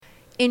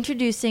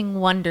Introducing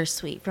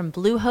Wondersuite from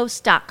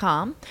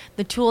Bluehost.com,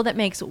 the tool that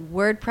makes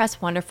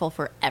WordPress wonderful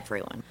for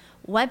everyone.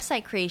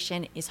 Website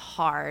creation is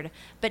hard,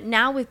 but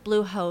now with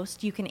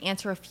Bluehost, you can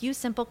answer a few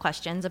simple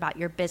questions about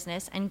your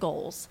business and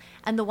goals,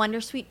 and the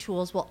Wondersuite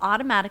tools will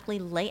automatically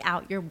lay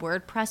out your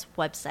WordPress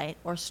website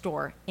or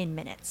store in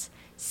minutes.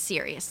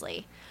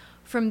 Seriously.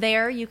 From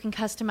there, you can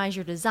customize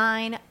your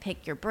design,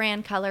 pick your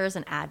brand colors,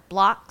 and add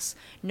blocks.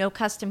 No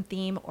custom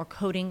theme or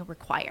coding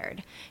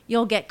required.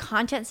 You'll get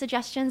content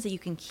suggestions that you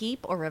can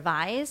keep or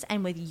revise,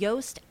 and with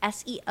Yoast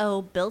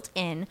SEO built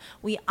in,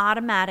 we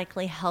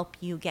automatically help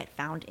you get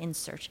found in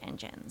search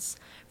engines.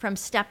 From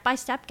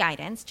step-by-step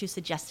guidance to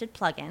suggested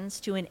plugins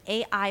to an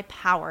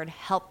AI-powered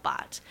help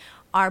bot,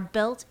 our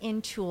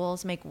built-in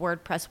tools make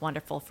WordPress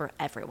wonderful for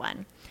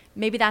everyone.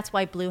 Maybe that's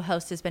why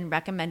Bluehost has been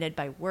recommended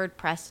by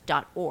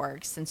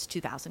WordPress.org since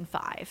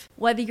 2005.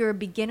 Whether you're a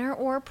beginner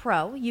or a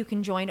pro, you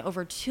can join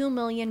over 2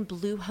 million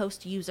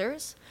Bluehost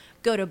users.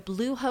 Go to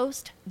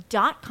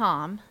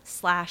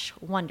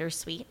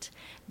bluehost.com/wondersuite.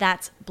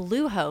 That's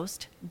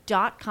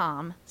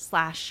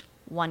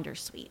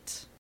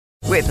bluehost.com/wondersuite.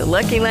 With the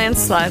Lucky Land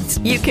Slots,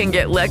 you can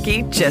get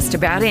lucky just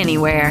about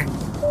anywhere.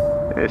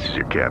 This is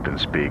your captain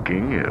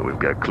speaking. We've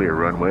got clear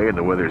runway and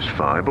the weather's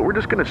fine, but we're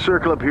just going to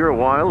circle up here a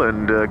while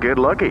and get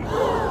lucky.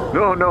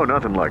 No,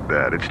 nothing like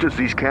that. It's just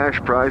these cash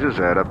prizes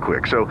add up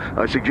quick. So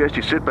I suggest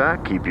you sit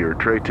back, keep your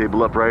tray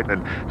table upright,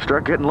 and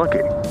start getting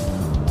lucky.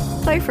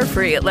 Play for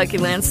free at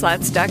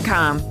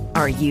LuckyLandSlots.com.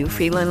 Are you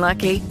feeling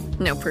lucky?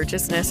 No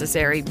purchase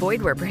necessary.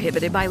 Void where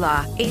prohibited by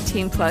law.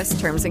 18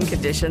 plus terms and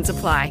conditions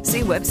apply.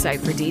 See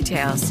website for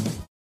details.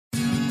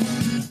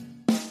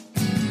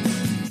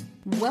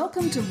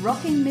 Welcome to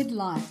Rocking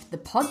Midlife, the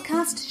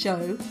podcast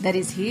show that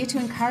is here to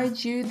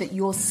encourage you that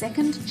your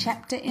second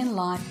chapter in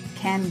life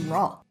can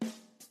rock.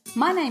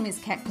 My name is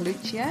Kat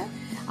Coluccio.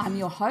 I'm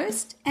your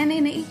host, and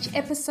in each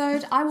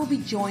episode I will be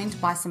joined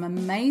by some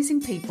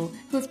amazing people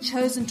who have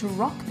chosen to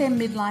rock their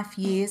midlife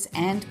years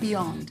and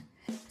beyond.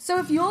 So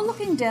if you're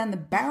looking down the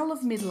barrel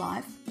of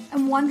midlife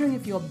and wondering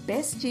if your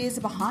best years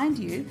are behind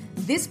you,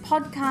 this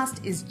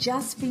podcast is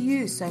just for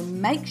you, so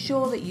make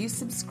sure that you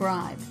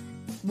subscribe.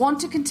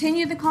 Want to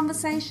continue the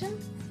conversation?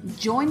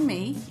 Join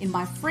me in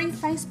my free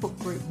Facebook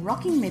group,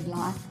 Rocking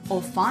Midlife, or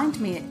find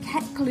me at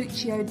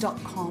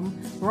katcoluccio.com,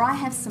 where I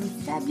have some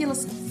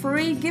fabulous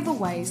free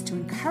giveaways to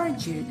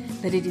encourage you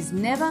that it is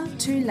never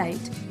too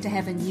late to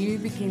have a new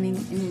beginning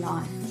in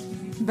life.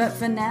 But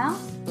for now,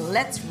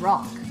 let's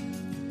rock.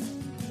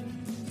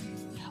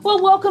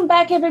 Well, welcome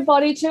back,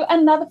 everybody, to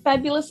another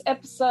fabulous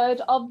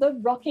episode of the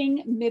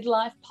Rocking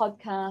Midlife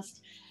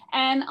podcast.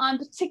 And I'm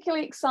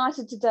particularly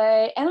excited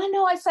today, and I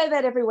know I say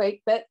that every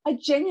week, but I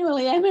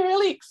genuinely am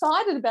really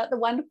excited about the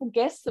wonderful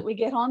guests that we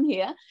get on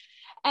here.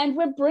 And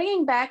we're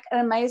bringing back an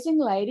amazing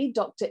lady,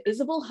 Dr.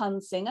 Isabel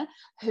Hunsinger,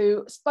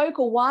 who spoke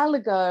a while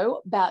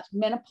ago about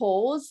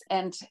menopause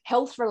and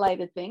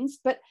health-related things,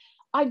 but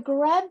I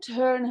grabbed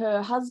her and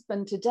her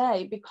husband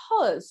today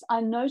because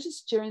I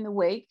noticed during the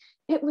week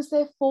it was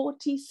their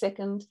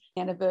 42nd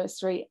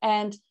anniversary.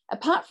 And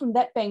apart from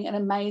that being an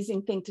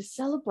amazing thing to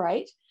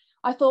celebrate,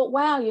 I thought,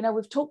 wow,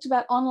 we've talked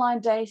about online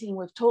dating,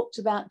 we've talked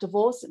about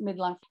divorce at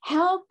midlife.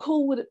 How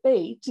cool would it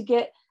be to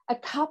get a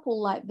couple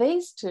like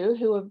these two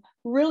who have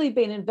really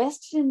been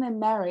invested in their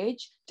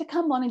marriage to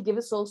come on and give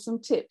us all some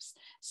tips?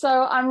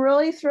 So I'm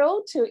really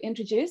thrilled to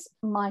introduce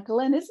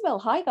Michael and Isabel.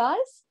 Hi,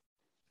 guys.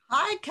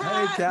 Hi,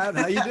 Kat. Hey, Kat.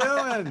 How you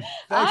doing?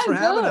 Thanks for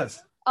having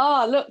us.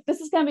 Oh, look,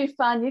 this is going to be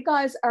fun. You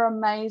guys are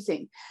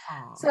amazing.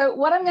 Oh. So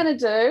what I'm going to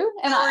do...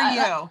 And how are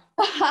you?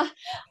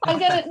 I'm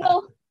going to...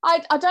 Well, I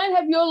don't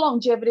have your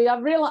longevity.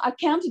 I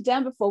counted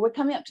down before. We're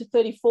coming up to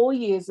 34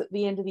 years at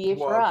the end of the year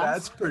for us.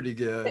 That's pretty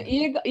good.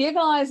 You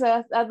guys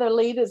are the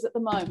leaders at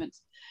the moment.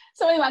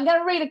 So anyway, I'm going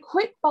to read a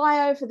quick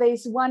bio for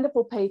these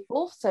wonderful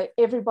people so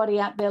everybody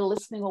out there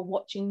listening or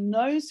watching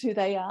knows who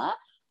they are.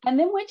 And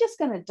then we're just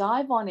going to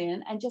dive on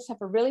in and just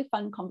have a really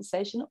fun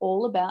conversation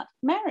all about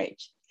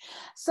marriage.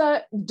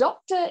 So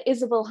Dr.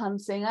 Isabel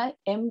Hunsinger,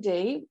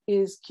 MD,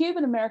 is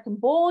Cuban-American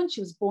born.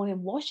 She was born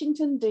in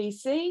Washington,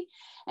 D.C.,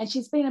 and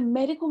she's been a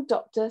medical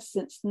doctor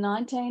since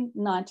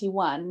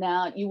 1991.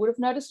 Now, you would have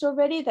noticed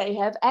already they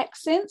have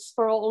accents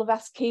for all of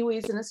us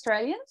Kiwis and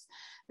Australians.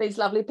 These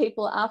lovely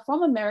people are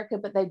from America,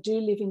 but they do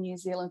live in New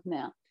Zealand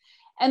now.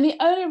 And the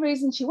only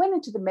reason she went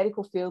into the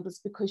medical field was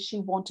because she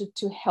wanted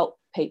to help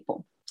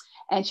people.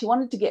 And she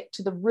wanted to get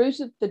to the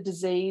root of the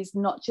disease,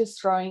 not just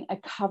throwing a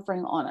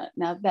covering on it.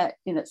 Now, that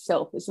in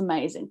itself is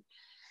amazing.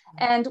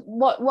 And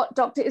what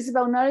Dr.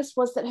 Isabel noticed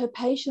was that her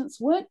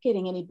patients weren't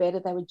getting any better.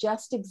 They were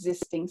just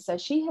existing. So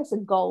she has a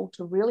goal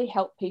to really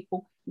help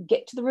people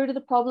get to the root of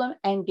the problem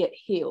and get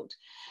healed.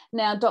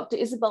 Now, Dr.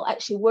 Isabel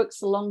actually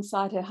works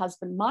alongside her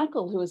husband,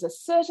 Michael, who is a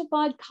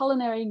certified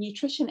culinary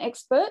nutrition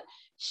expert,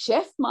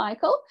 Chef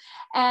Michael,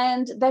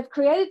 and they've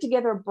created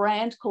together a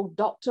brand called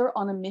Doctor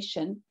on a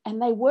Mission,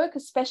 and they work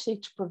especially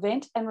to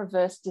prevent and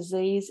reverse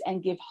disease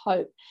and give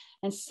hope.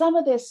 And some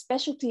of their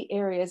specialty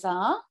areas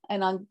are,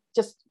 and I'm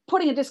just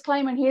putting a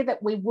disclaimer in here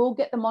that we will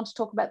get them on to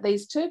talk about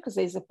these too, because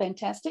these are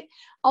fantastic.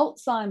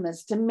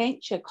 Alzheimer's,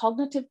 dementia,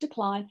 cognitive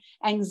decline,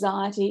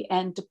 anxiety,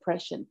 and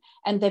depression.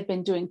 And they've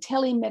been doing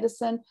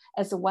telemedicine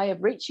as a way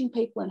of reaching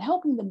people and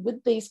helping them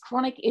with these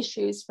chronic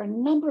issues for a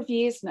number of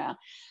years now.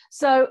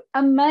 So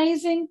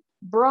amazing,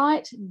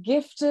 bright,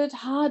 gifted,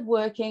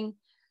 hardworking,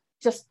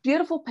 just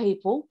beautiful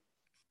people.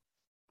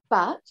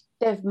 But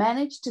they've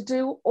managed to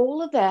do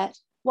all of that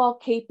while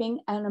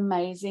keeping an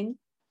amazing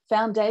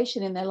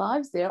foundation in their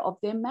lives there of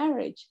their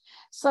marriage.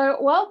 So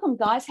welcome,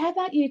 guys. How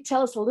about you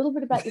tell us a little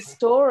bit about your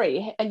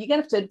story? And you're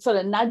going to have to sort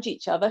of nudge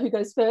each other who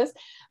goes first.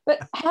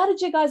 But how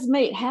did you guys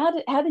meet? How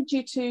did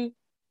you two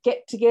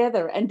get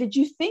together? And did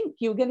you think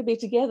you were going to be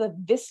together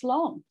this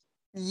long?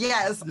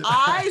 Yes,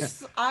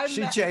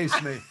 she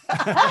chased me.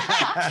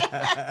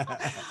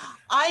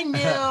 I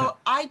knew.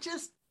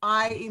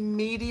 I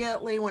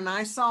immediately, when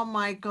I saw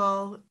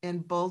Michael in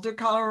Boulder,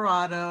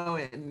 Colorado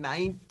in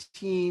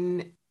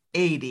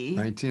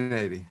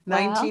 1980,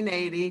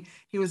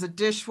 he was a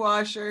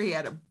dishwasher. He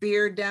had a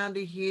beard down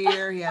to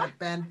here. He had a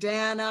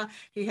bandana.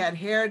 He had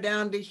hair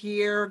down to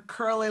here,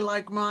 curly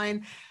like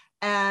mine.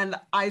 And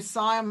I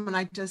saw him and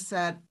I just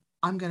said,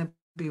 I'm going to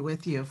be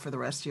with you for the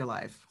rest of your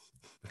life.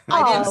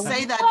 I didn't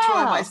say that to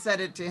him. I said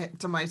it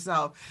to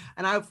myself.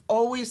 And I've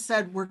always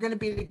said, we're going to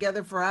be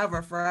together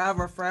forever,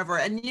 forever, forever.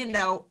 And, you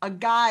know, a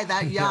guy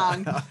that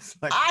young,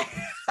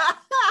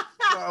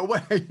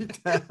 wait.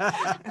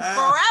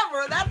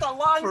 Forever, that's a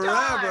long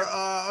Forever.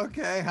 time.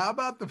 Okay, how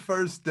about the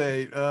first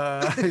date?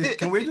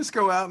 Can we just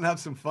go out and have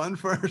some fun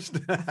first?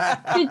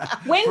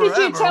 When did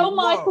you tell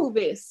Michael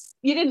this?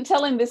 You didn't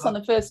tell him this on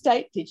the first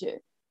date, did you?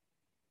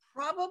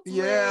 Probably.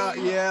 Yeah.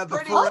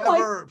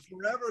 The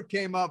forever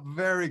came up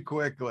very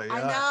quickly.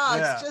 I know.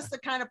 It's just the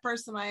kind of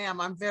person I am.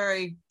 I'm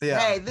very,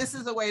 hey, this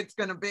is the way it's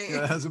going to be.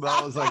 Yeah,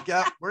 I was like,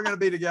 yeah, we're going to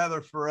be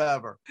together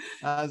forever.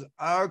 I was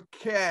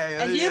okay.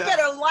 And you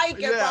better like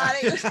it,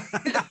 buddy.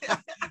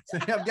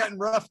 I'm getting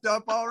roughed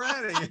up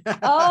already.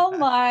 Oh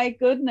my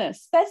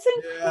goodness. That's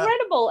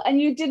incredible.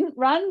 And you didn't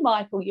run,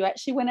 Michael. You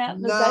actually went out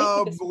on the date.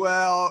 No,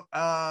 well,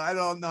 I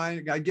don't know. I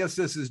guess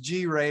this is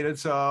G-rated.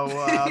 So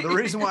the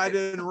reason why I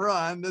didn't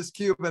run, this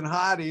Cuban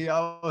hottie,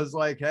 I was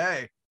like,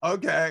 hey,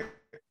 okay,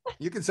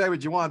 you can say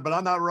what you want, but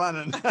I'm not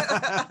running.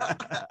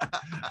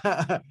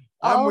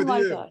 I'm with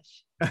you.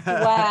 Gosh.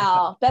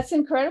 Wow, that's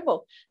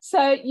incredible.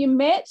 So you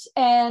met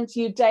and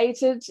you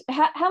dated.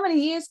 How many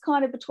years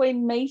kind of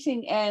between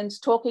meeting and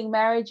talking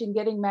marriage and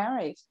getting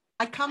married?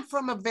 I come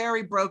from a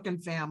very broken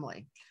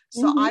family.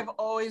 So I've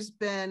always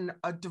been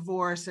a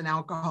divorce and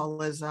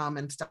alcoholism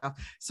and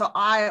stuff. So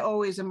I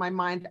always, in my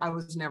mind, I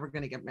was never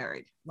going to get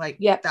married. Like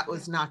that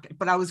was not,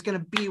 but I was going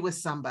to be with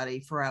somebody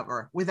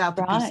forever without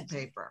the piece of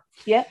paper.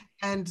 Yeah.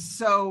 And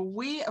so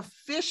we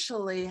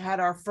officially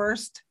had our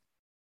first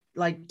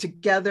like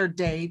together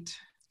date,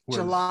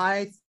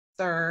 July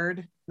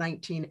 3rd,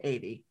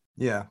 1980.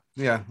 Yeah.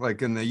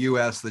 Like in the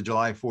US, the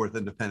July 4th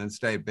Independence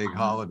Day, big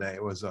holiday.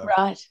 It was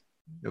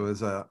It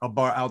was a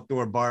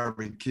outdoor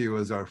barbecue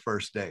as our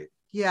first date.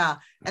 Yeah.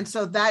 And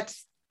so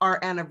that's our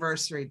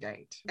anniversary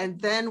date. And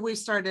then we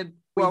started.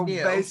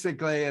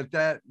 Basically at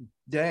that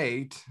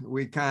date,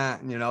 we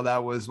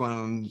that was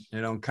when,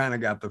 kind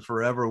of got the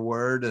forever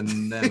word.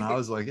 And then I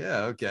was like,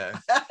 yeah, okay.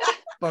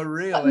 But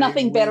really.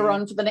 Nothing better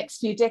on for the next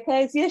few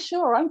decades. Yeah,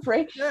 sure. I'm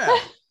free. Yeah.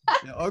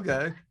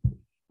 Okay.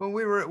 Well,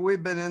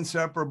 we've been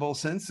inseparable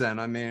since then.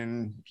 I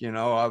mean,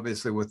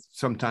 obviously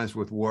sometimes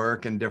with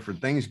work and different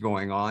things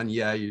going on,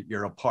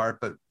 you're apart,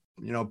 but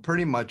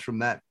pretty much from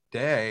that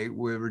day,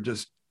 we were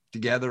just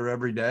together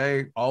every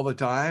day, all the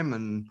time.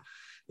 And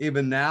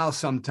even now,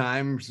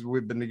 sometimes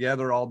we've been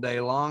together all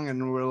day long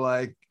and we're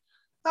like,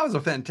 that was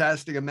a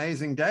fantastic,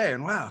 amazing day.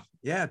 And wow,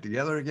 yeah,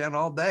 together again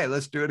all day.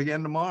 Let's do it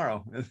again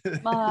tomorrow.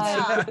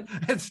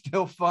 It's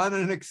still fun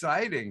and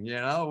exciting,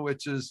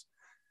 which is,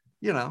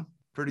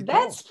 pretty cool.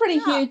 That's pretty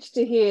huge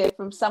to hear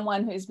from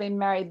someone who's been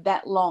married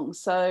that long.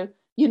 So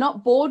you're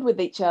not bored with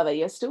each other.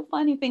 You're still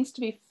finding things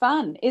to be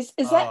fun. Is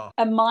that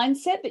a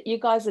mindset that you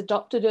guys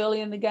adopted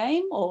early in the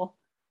game, or?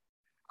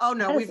 Oh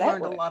no, we've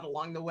learned a lot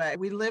along the way.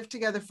 We lived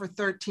together for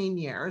 13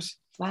 years.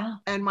 Wow.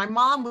 And my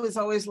mom was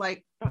always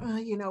like,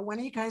 when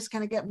are you guys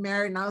going to get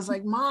married? And I was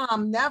like,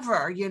 Mom,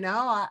 never,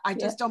 I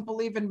just don't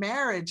believe in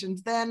marriage. And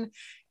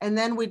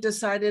then we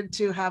decided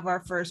to have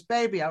our first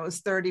baby. I was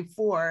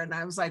 34 and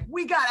I was like,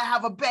 we got to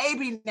have a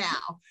baby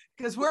now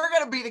because we're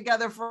going to be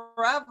together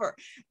forever.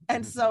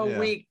 And so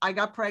I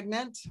got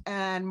pregnant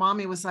and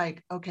Mommy was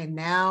like, okay,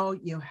 now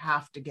you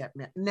have to get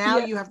married. Now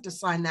you have to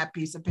sign that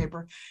piece of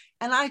paper.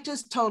 And I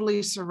just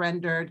totally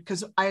surrendered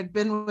because I had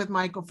been with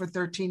Michael for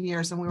 13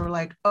 years and we were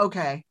like,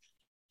 okay,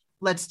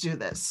 let's do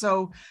this.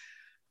 So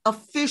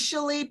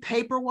officially,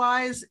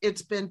 paper-wise,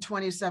 it's been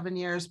 27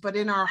 years, but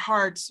in our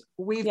hearts,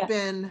 we've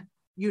been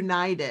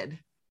united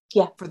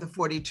for the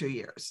 42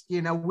 years.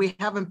 We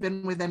haven't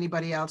been with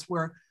anybody else.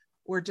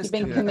 We're just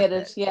been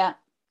committed. Yeah.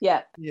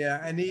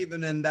 And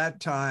even in that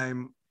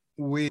time,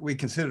 we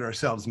considered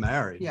ourselves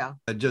married. Yeah.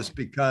 Just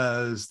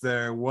because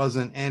there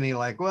wasn't any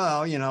like,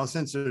 well,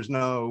 since there's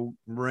no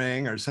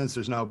ring or since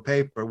there's no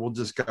paper, we'll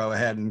just go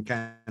ahead and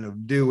kind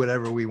of do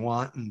whatever we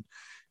want. And,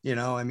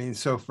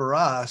 so for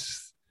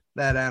us,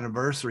 that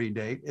anniversary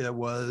date, it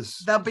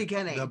was the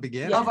beginning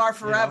of our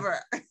forever.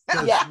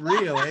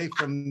 Really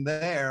from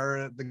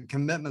there, the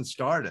commitment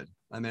started.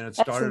 It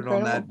started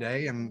on that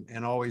day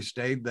and always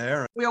stayed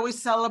there. We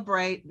always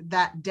celebrate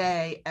that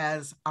day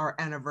as our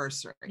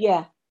anniversary.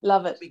 Yeah,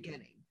 love it.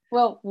 Beginning.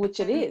 Well, which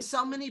it is.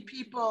 So many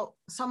people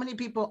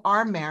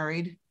are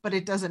married, but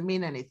it doesn't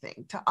mean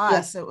anything. To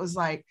us, It was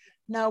like,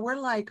 no, we're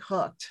like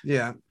hooked.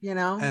 Yeah.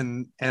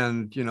 And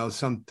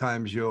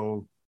sometimes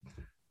you'll,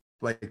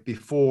 like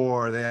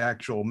before the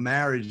actual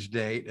marriage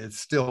date, it's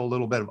still a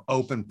little bit of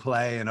open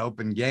play and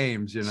open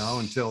games,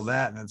 until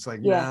that. And it's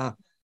like, nah,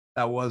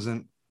 that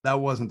wasn't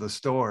the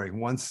story.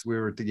 Once we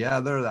were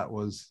together, that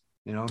was,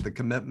 the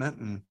commitment.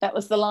 And that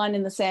was the line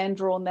in the sand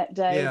drawn that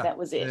day. Yeah, that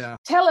was it. Yeah.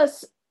 Tell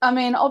us,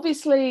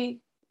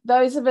 obviously,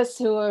 those of us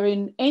who are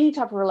in any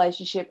type of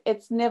relationship,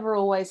 it's never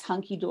always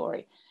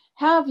hunky-dory.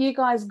 How have you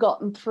guys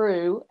gotten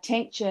through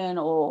tension,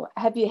 or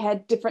have you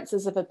had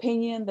differences of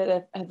opinion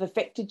that have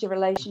affected your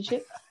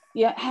relationship?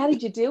 Yeah, how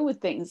did you deal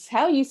with things?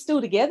 How are you still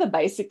together,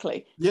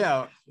 basically?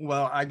 Yeah,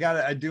 well, I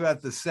do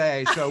have to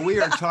say, so we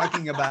are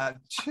talking about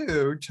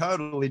two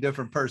totally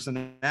different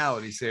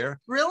personalities here.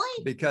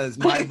 Really? Because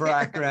my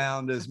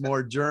background is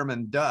more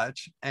German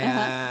Dutch,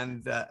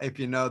 and if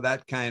you know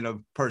that kind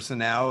of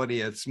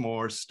personality, it's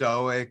more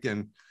stoic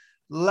and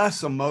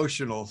less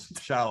emotional,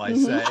 shall I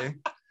say.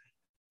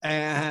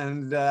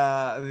 And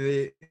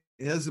the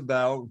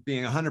Isabel,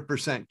 being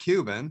 100%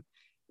 Cuban,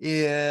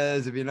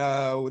 is, if you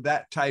know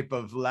that type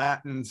of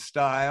Latin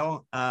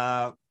style,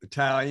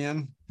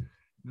 Italian,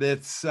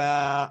 that's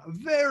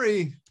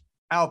very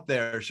out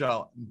there,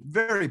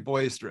 very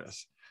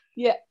boisterous.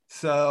 Yeah.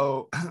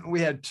 So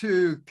we had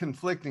two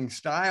conflicting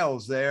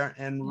styles there,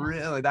 and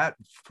really that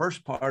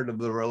first part of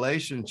the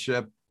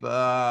relationship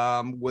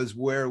was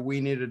where we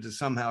needed to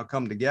somehow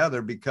come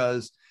together,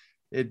 because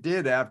it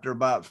did, after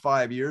about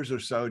 5 years or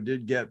so,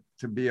 did get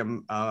to be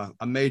a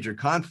major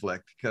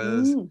conflict,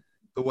 because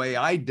the way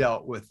I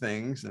dealt with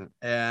things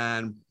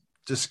and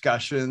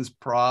discussions,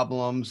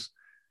 problems,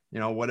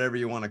 whatever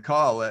you want to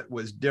call it,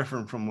 was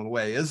different from the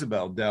way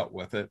Isabel dealt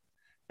with it,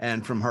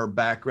 and from her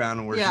background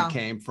and where she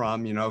came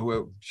from.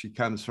 She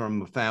comes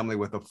from a family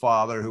with a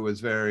father who was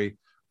very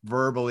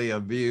verbally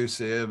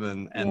abusive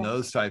and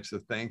those types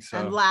of things. So,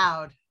 and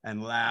loud.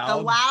 The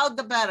loud,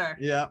 the better.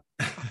 Yeah.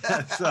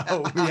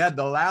 So we had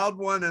the loud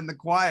one and the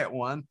quiet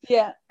one.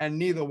 Yeah. And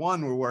neither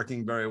one were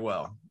working very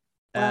well.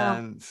 Wow.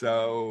 And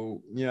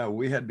so,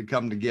 we had to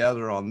come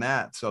together on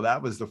that. So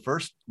that was the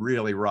first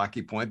really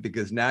rocky point,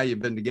 because now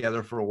you've been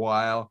together for a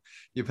while.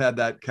 You've had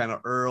that kind of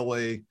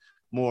early,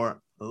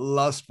 more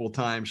lustful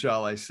time,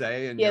 shall I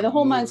say. And the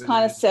hormones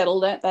kind of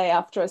settle, don't they,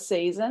 after a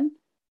season?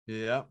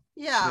 Yeah.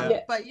 Yeah.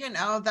 But,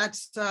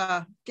 that's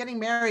getting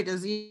married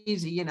is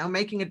easy.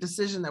 Making a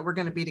decision that we're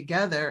going to be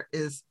together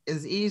is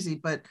easy,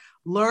 but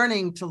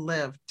learning to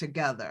live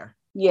together.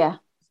 Yeah.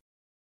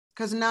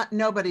 Because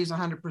nobody's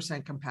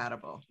 100%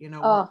 compatible,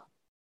 Oh,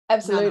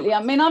 absolutely.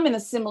 I'm in a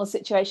similar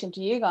situation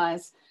to you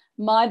guys.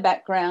 My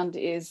background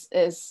is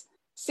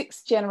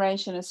sixth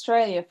generation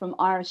Australia from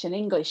Irish and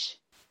English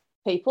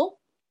people.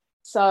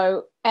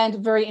 So, and a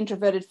very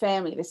introverted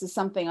family. This is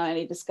something I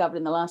only discovered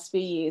in the last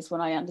few years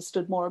when I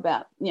understood more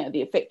about,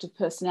 the affective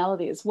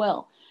personality as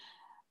well.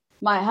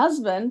 My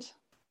husband,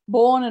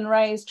 born and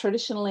raised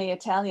traditionally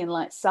Italian,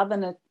 like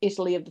southern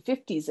Italy of the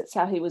 50s, that's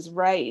how he was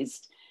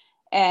raised.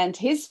 And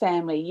his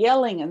family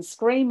yelling and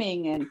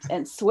screaming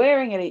and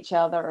swearing at each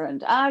other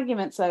and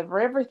arguments over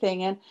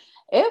everything. And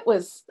it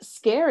was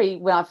scary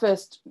when I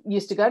first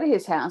used to go to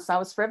his house. I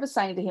was forever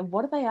saying to him,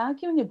 what are they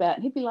arguing about?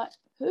 And he'd be like,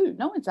 who?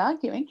 No one's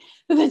arguing.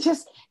 They're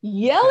just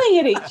yelling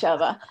at each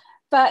other.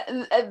 But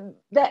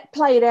that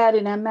played out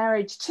in our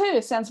marriage too.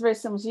 It sounds very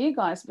similar to you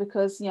guys,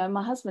 because,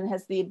 my husband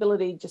has the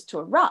ability just to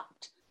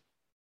erupt.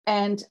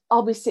 And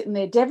I'll be sitting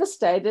there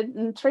devastated,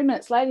 and 3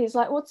 minutes later he's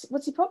like, what's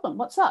your problem?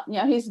 What's up?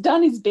 He's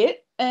done his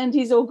bit and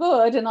he's all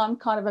good, and I'm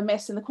kind of a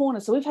mess in the corner.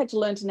 So we've had to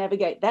learn to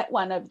navigate that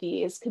one over the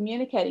years,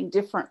 communicating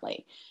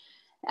differently.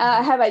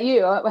 How about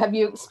you? Have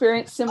you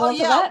experienced similar to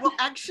that? Well,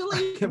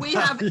 actually, we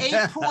have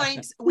 8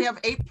 points. We have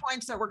 8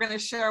 points that we're going to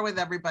share with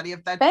everybody,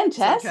 if that's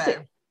fantastic.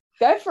 Okay.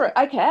 Go for it.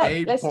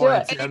 Okay, let's do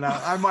it. And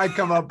I might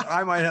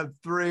have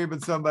 3,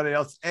 but somebody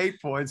else 8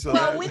 points. So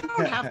well, we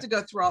don't have to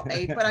go through all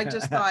 8, but I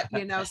just thought,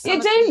 you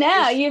do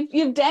now.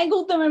 You've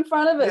dangled them in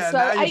front of us.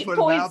 So 8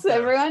 points,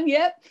 everyone.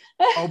 Yep.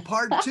 Oh,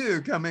 part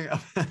 2 coming up.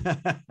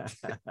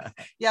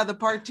 Yeah, the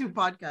part 2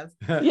 podcast.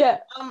 Yeah.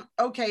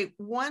 Okay.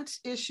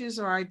 Once issues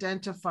are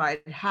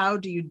identified, how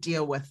do you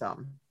deal with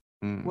them?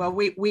 Well,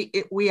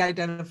 we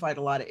identified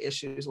a lot of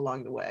issues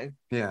along the way.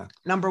 Yeah.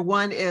 Number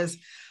 1 is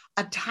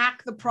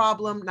attack the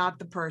problem, not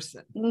the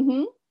person.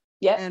 Mm-hmm.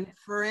 Yeah. And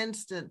for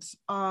instance,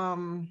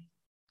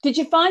 did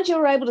you find you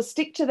were able to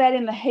stick to that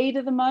in the heat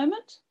of the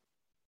moment?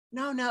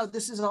 No,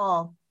 this is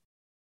all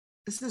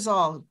this is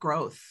all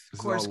growth,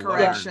 course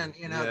correction.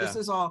 You know, this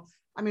is all,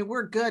 I mean,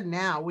 we're good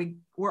now.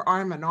 We're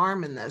arm in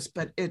arm in this,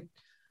 but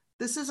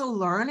this is a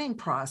learning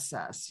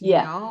process, you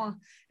know,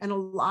 and a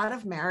lot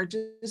of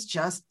marriages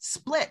just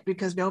split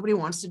because nobody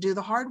wants to do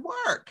the hard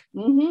work.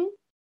 Mm-hmm.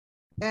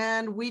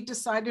 And we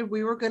decided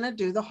we were going to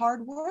do the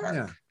hard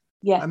work.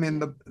 Yeah. I mean,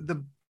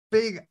 the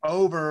big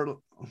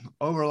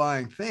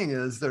overlying thing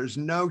is there's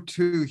no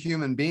two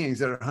human beings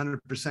that are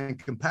 100%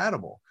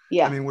 compatible.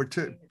 Yeah. I mean,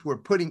 we're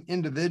putting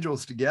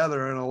individuals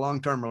together in a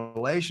long-term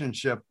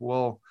relationship.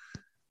 Well,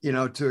 you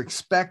know, to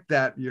expect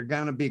that you're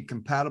going to be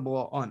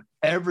compatible on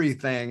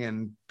everything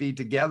and be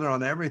together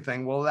on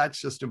everything, well, that's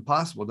just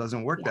impossible. It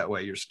doesn't work that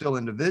way. You're still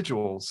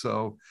individuals.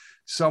 So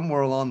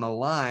somewhere along the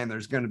line,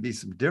 there's going to be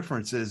some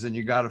differences, and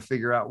you got to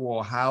figure out,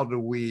 well, how do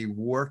we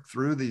work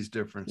through these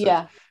differences?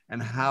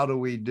 And how do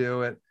we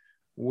do it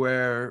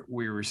where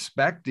we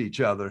respect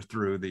each other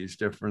through these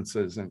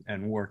differences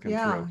and working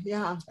through.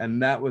 Yeah.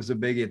 And that was a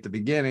biggie at the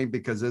beginning,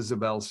 because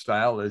Isabel's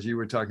style, as you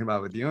were talking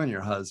about with you and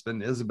your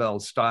husband,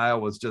 Isabel's style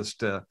was just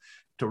to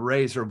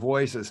raise her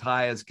voice as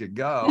high as could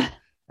go.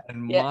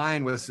 And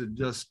mine was to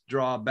just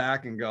draw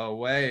back and go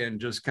away and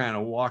just kind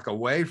of walk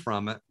away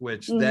from it,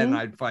 which then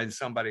I'd find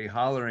somebody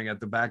hollering at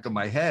the back of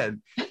my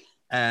head.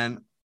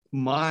 And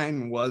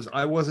mine was,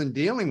 I wasn't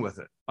dealing with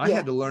it. I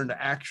had to learn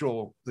to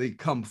actually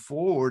come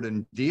forward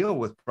and deal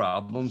with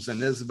problems.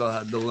 And Isabel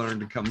had to learn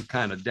to come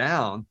kind of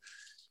down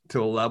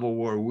to a level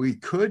where we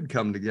could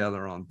come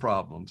together on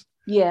problems.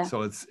 Yeah.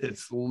 So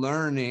it's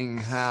learning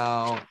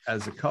how,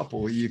 as a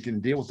couple, you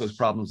can deal with those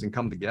problems and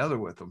come together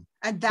with them.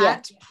 And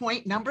that's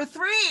point number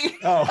 3.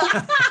 Oh,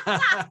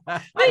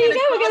 there you go.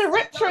 We're going to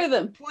rip through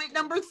them. Point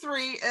number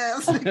 3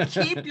 is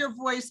keep your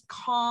voice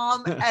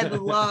calm and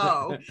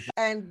low,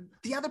 and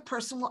the other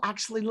person will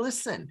actually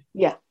listen.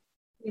 Yeah.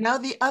 You know,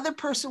 the other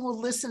person will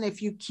listen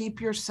if you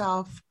keep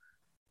yourself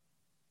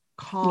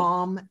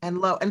calm and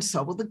low, and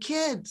so will the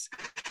kids,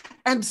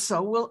 and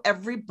so will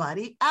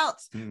everybody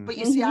else. But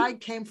you see, I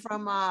came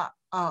from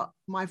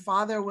my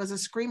father was a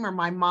screamer.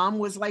 My mom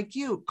was like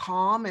you,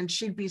 calm, and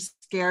she'd be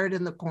scared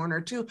in the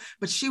corner too,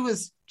 but she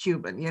was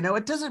Cuban. You know,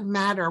 it doesn't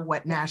matter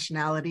what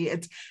nationality,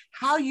 it's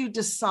how you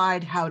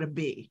decide how to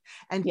be.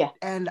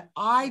 And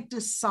I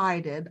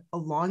decided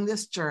along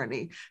this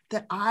journey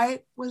that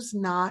I was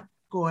not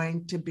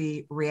going to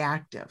be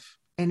reactive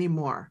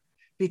anymore,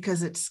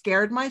 because it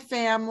scared my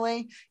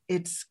family,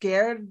 it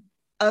scared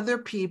other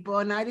people,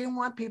 and I didn't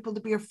want people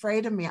to be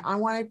afraid of me. I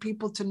wanted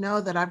people to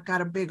know that I've got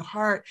a big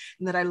heart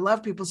and that I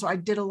love people. So I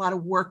did a lot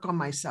of work on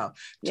myself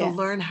to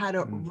learn how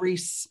to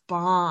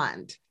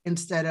respond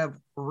instead of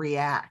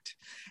react.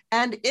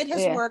 And it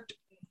has worked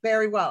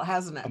very well,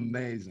 hasn't it?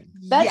 Amazing.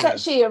 That's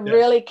actually a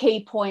really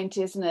key point,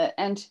 isn't it?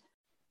 And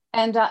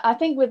I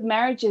think with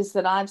marriages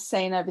that I've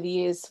seen over the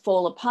years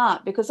fall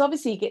apart, because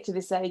obviously you get to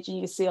this age and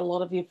you see a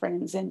lot of your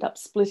friends end up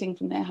splitting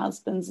from their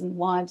husbands and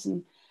wives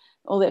and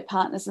all their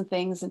partners and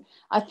things. And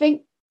I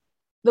think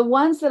the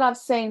ones that I've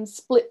seen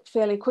split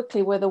fairly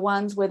quickly were the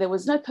ones where there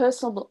was no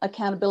personal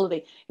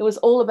accountability. It was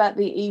all about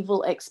the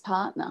evil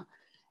ex-partner.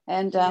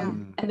 And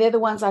they're the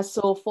ones I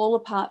saw fall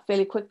apart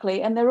fairly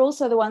quickly. And they're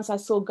also the ones I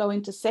saw go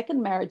into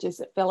second marriages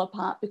that fell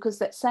apart because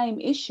that same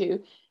issue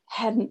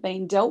hadn't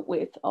been dealt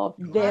with, of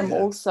them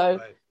also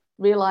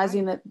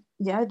realizing that,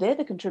 you know, they're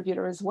the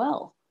contributor as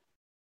well.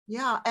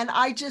 Yeah. And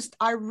I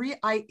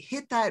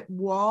hit that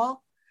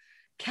wall,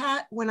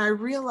 Kat, when I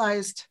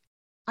realized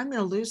I'm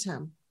going to lose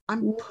him.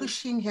 I'm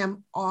pushing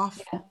him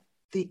off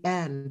the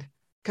end,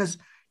 because,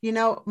 you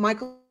know,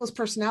 Michael's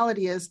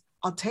personality is,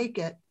 I'll take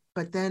it,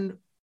 but then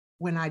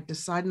when I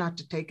decide not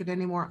to take it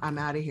anymore, I'm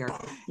out of here.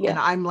 And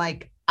I'm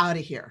like out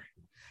of here.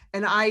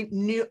 And I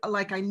knew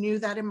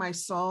that in my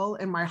soul,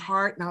 in my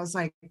heart. And I was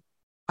like,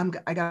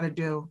 I got to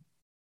do.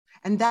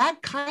 And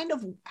that kind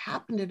of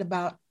happened at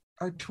about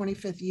our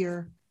 25th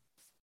year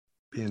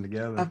being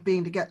together.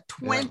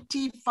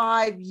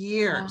 25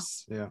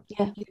 years. Yeah.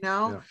 You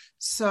know?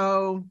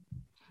 So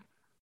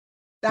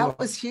that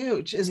was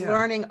huge, is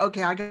learning,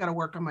 okay, I got to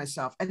work on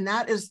myself. And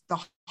that is the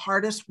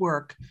hardest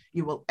work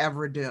you will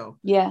ever do.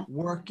 Yeah.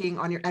 Working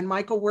on and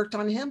Michael worked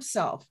on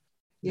himself,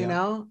 you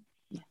know?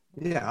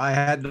 Yeah, I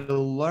had to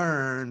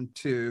learn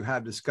to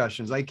have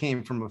discussions. I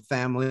came from a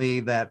family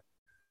that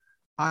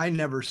I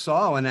never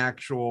saw an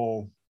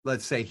actual,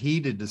 let's say,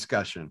 heated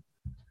discussion.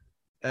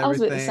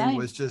 Everything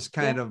was just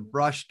kind of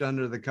brushed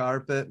under the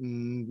carpet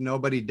and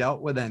nobody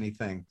dealt with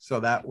anything. So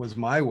that was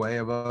my way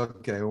of,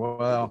 okay,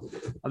 well,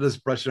 I'll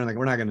just brush it under.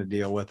 We're not going to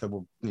deal with it.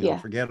 We'll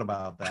forget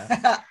about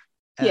that.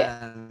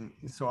 And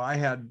so I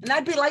had, and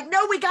I'd be like,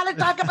 no, we got to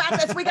talk about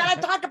this. We got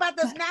to talk about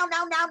this now.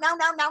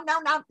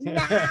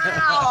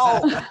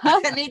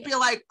 And he'd be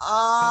like,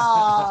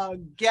 oh,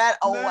 get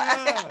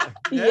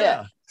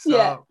away.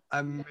 So,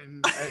 I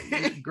mean,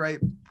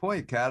 great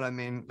point, Kat. I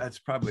mean, that's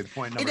probably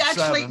point number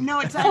 7. No,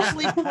 it's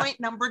actually point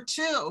number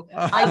 2.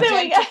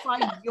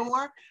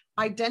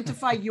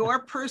 Identify your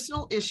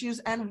personal issues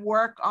and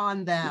work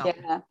on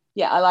them.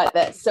 Yeah, I like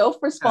that.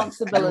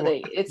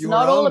 Self-responsibility. It's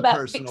not all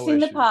about fixing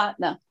the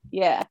partner.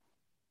 Yeah.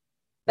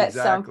 That's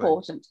so Exactly.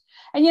 important.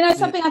 And you know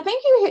something, I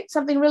think you hit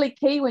something really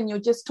key when you're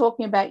just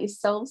talking about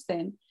yourselves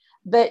then,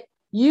 that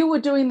you were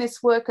doing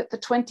this work at the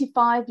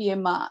 25-year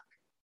mark.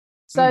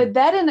 So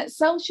that in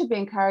itself should be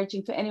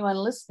encouraging for anyone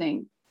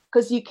listening,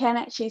 because you can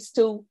actually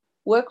still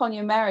work on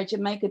your marriage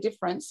and make a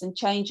difference and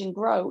change and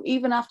grow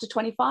even after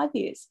 25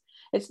 years.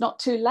 It's not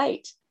too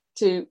late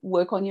to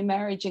work on your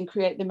marriage and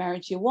create the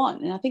marriage you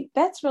want. And I think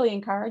that's really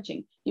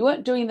encouraging. You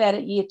weren't doing that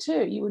at year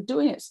 2. You were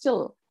doing it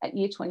still at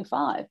year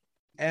 25.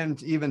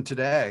 And even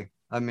today,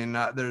 I mean,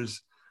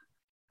 there's,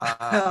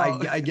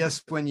 I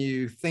guess when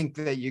you think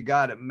that you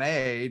got it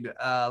made,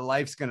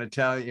 life's going to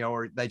tell you,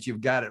 or that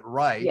you've got it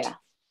right.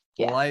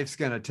 Yeah. Life's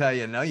going to tell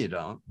you, no, you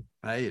don't.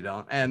 No, you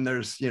don't. And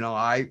there's, you know,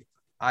 I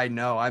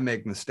know I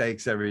make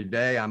mistakes every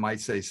day. I might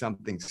say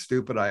something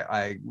stupid.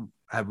 I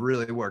have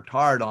really worked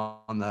hard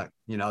on the,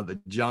 you know, the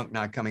junk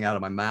not coming out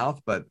of my mouth,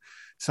 but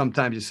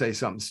sometimes you say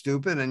something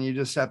stupid and you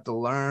just have to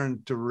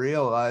learn to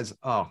realize,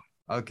 oh,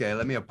 okay,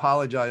 let me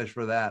apologize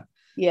for that.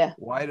 Yeah.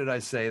 Why did I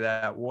say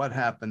that? What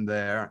happened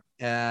there?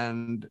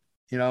 And,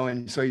 you know,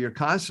 and so you're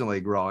constantly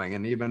growing.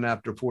 And even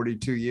after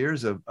 42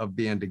 years of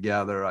being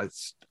together,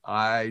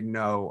 I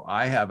know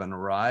I haven't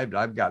arrived.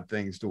 I've got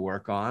things to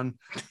work on.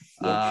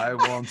 I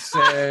won't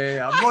say,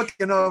 I'm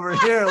looking over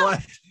here.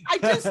 Like I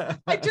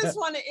just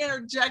want to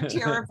interject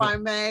here, if I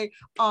may.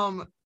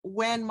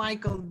 When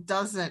Michael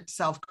doesn't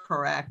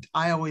self-correct,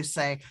 I always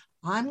say,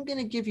 I'm going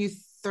to give you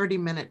 30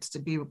 minutes to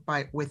be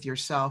with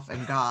yourself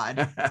and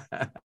God.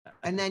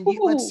 And then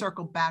let's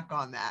circle back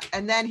on that.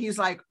 And then he's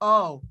like,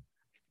 oh,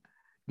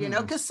 you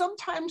know, because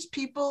sometimes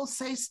people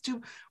say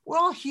we're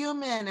all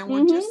human and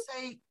we'll just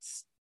say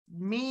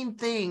mean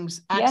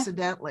things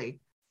accidentally.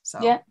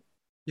 So,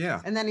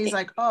 yeah. And then he's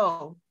like,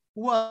 oh,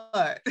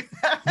 what?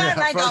 Yeah,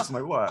 and I go,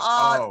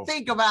 what?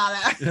 Think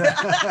about it.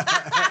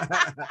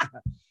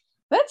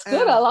 That's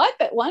good. I like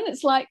that one.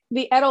 It's like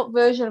the adult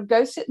version of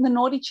go sit in the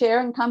naughty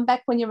chair and come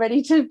back when you're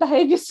ready to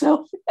behave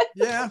yourself.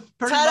 Yeah,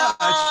 pretty much.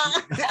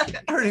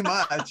 Pretty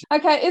much.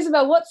 Okay,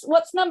 Isabel,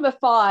 what's number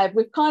 5?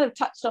 We've kind of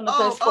touched on the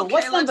first 4.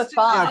 What's number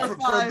 5?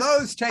 For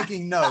those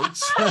taking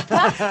notes.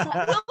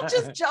 We'll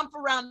just jump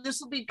around.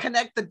 This will be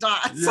connect the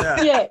dots.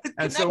 Yeah.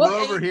 And so we're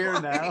over here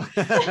now.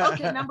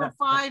 Okay, number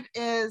 5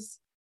 is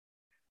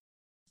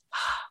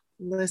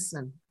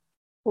listen.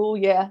 Oh,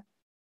 yeah.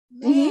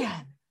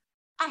 Man.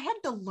 I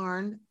had to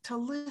learn to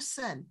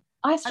listen.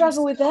 I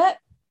struggle with that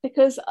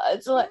because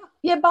it's like,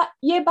 but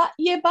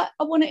I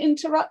want to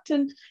interrupt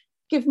and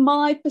give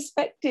my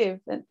perspective.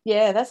 And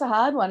that's a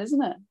hard one,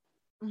 isn't it?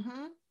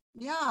 Mm-hmm.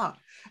 Yeah.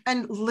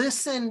 And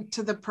listen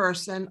to the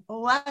person,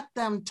 let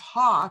them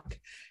talk.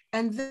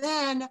 And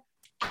then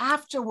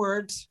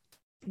afterwards,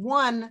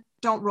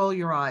 don't roll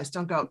your eyes.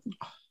 Don't go.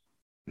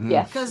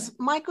 Yeah. Because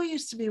Michael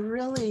used to be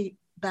really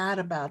bad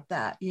about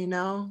that, you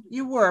know.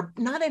 You were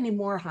not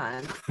anymore,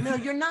 hon. No,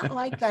 you're not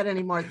like that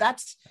anymore.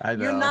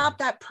 You're not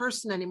that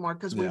person anymore,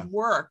 because we've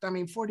worked,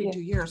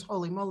 42 years,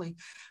 holy moly.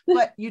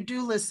 But you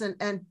do listen.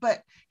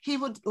 But he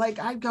would, like,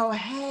 I'd go,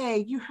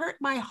 hey, you hurt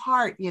my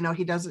heart, you know.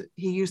 He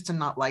used to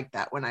not like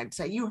that when I'd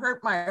say, you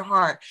hurt my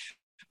heart,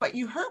 but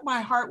you hurt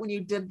my heart when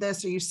you did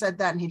this or you said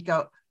that. And he'd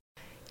go,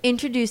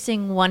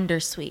 Introducing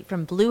Wondersuite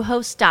from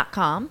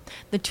Bluehost.com,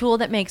 the tool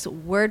that makes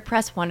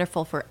WordPress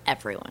wonderful for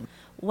everyone.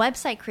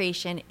 Website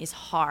creation is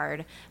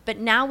hard, but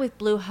now with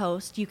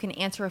Bluehost, you can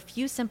answer a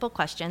few simple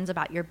questions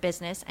about your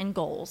business and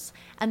goals,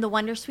 and the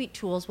Wondersuite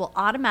tools will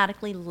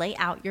automatically lay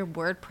out your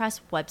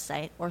WordPress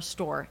website or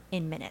store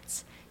in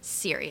minutes.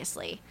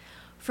 Seriously.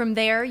 From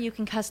there, you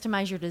can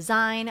customize your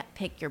design,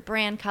 pick your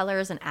brand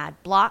colors, and add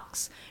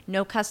blocks.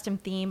 No custom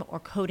theme or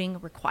coding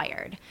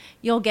required.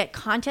 You'll get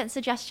content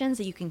suggestions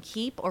that you can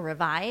keep or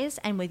revise,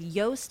 and with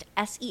Yoast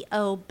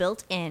SEO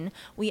built in,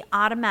 we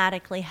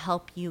automatically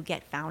help you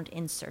get found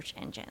in search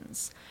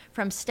engines.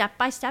 From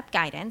step-by-step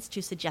guidance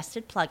to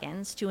suggested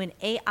plugins to an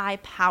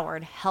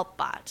AI-powered help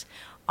bot,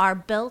 our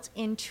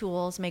built-in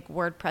tools make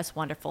WordPress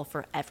wonderful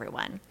for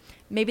everyone.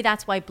 Maybe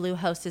that's why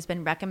Bluehost has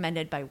been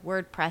recommended by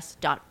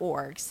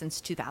WordPress.org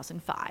since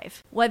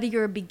 2005. Whether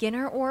you're a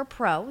beginner or a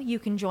pro, you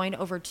can join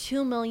over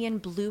 2 million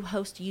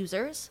Bluehost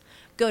users.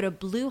 Go to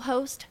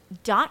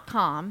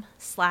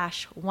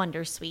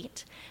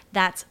bluehost.com/wondersuite.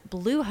 That's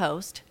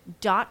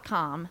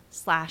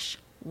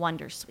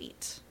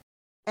bluehost.com/wondersuite.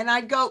 And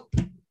I'd go,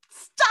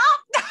 stop.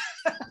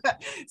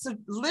 So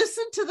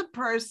listen to the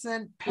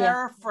person,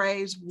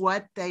 paraphrase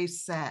what they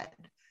said.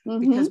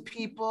 Because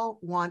people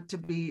want to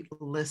be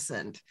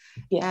listened.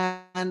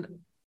 And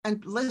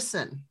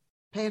listen,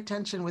 pay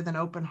attention with an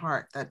open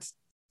heart. That's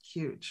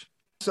huge.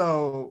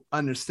 So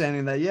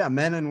understanding that,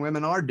 men and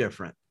women are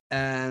different,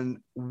 and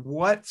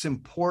what's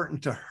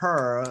important to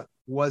her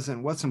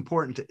what's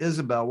important to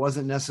Isabel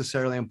wasn't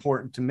necessarily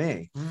important to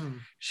me.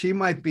 She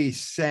might be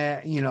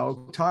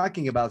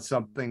talking about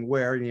something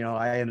where,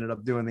 I ended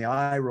up doing the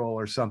eye roll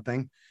or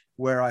something,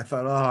 where I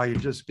thought, oh, you're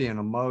just being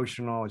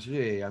emotional.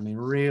 Gee,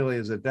 really,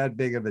 is it that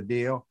big of a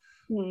deal?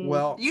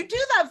 Well, you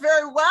do that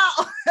very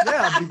well.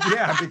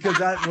 Because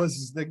that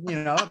was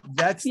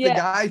that's the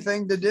guy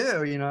thing to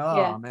do.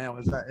 Oh man,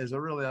 is it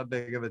really that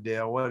big of a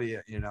deal? What do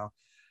you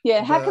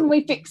Yeah. How can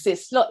we fix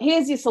this? Look,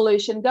 here's your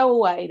solution. Go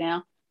away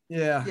now.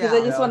 Yeah. Because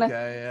I just want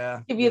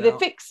to give you the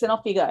fix and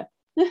off you go.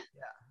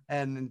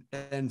 And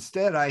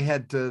instead I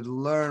had to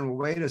learn,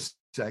 wait a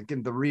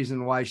second, the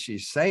reason why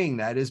she's saying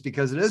that is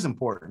because it is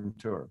important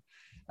to her.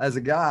 As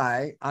a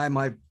guy, I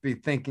might be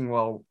thinking,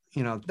 well,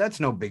 that's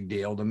no big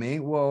deal to me.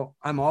 Well,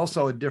 I'm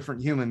also a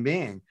different human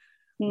being.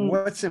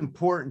 What's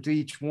important to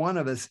each one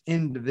of us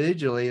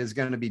individually is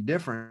going to be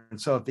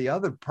different. So if the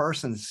other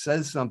person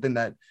says something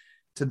that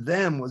to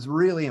them was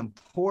really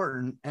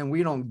important and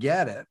we don't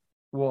get it,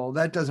 well,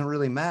 that doesn't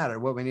really matter.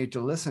 What we need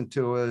to listen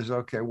to is,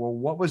 okay, well,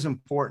 what was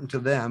important to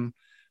them?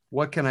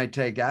 What can I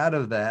take out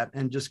of that?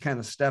 And just kind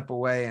of step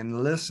away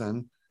and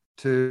listen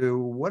to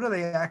what are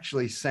they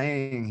actually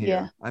saying here?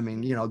 Yeah. I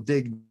mean,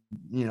 dig,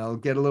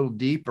 get a little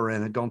deeper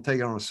in it. Don't take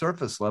it on a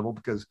surface level,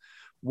 because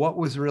what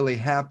was really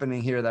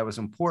happening here that was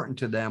important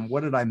to them?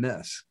 What did I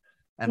miss?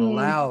 And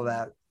allow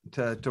that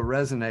to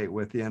resonate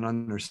with you and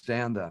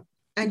understand that.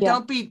 And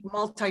don't be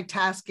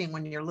multitasking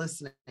when you're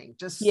listening.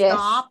 Just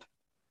stop.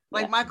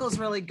 Like Michael's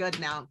really good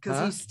now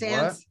because he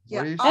stands.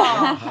 What?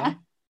 Yeah.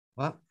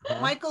 What?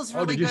 Michael's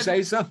really good. Did you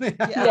say something?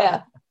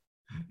 Yeah.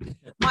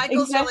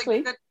 Michael's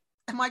really good.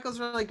 Michael's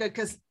really good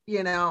because,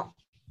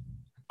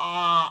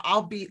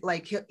 I'll be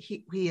like,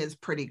 he is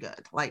pretty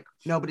good. Like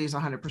nobody's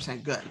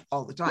 100% good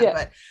all the time,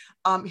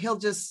 but he'll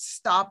just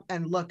stop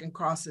and look and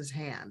cross his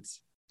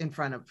hands in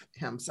front of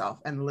himself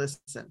and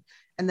listen.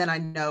 And then I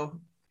know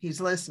he's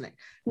listening.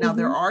 Now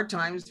there are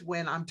times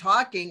when I'm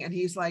talking and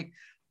he's like,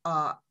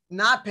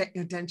 not paying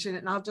attention,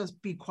 and I'll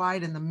just be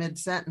quiet in the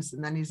mid-sentence.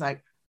 And then he's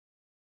like,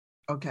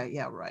 okay,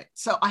 yeah, right.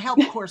 So I help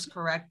course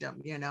correct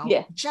him,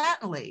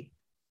 gently,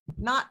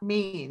 not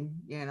mean,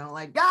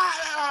 like,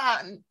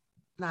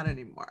 not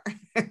anymore.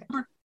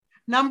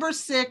 Number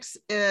 6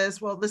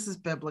 is, well, this is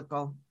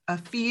biblical.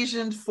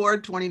 Ephesians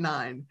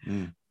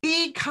 4:29.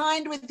 Be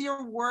kind with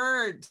your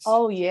words.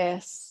 Oh,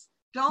 yes.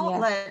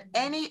 Don't let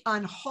any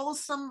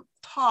unwholesome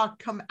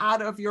talk come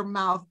out of your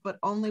mouth, but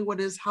only what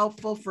is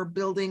helpful for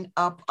building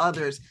up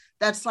others.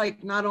 That's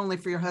like not only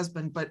for your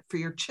husband, but for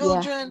your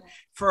children,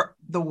 for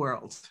the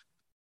world.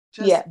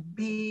 Just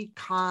be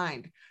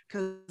kind,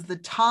 because the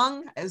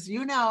tongue, as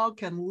you know,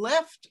 can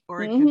lift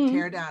or it can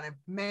tear down. And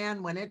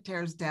man, when it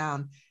tears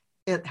down,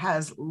 it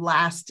has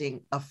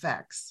lasting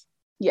effects.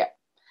 Yeah.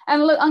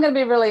 And look, I'm going to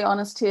be really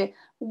honest here.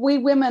 We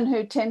women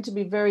who tend to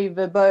be very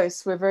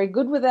verbose, we're very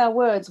good with our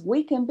words.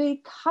 We can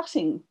be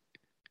cutting,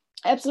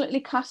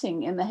 absolutely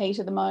cutting in the heat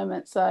of the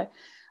moment. So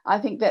I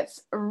think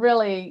that's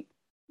really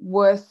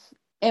worth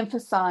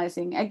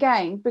emphasizing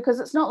again, because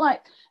it's not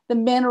like the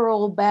men are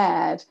all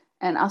bad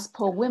and us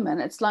poor women.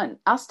 It's like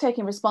us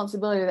taking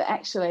responsibility that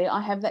actually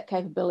I have that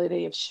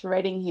capability of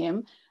shredding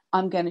him.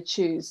 I'm going to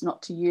choose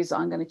not to use it.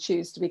 I'm going to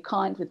choose to be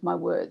kind with my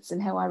words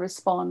and how I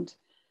respond.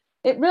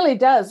 It really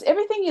does.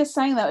 Everything you're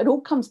saying, though, it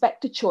all comes back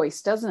to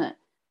choice, doesn't it?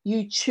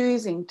 You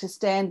choosing to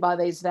stand by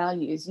these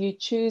values, you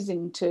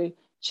choosing to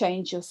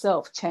change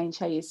yourself, change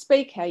how you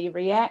speak, how you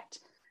react.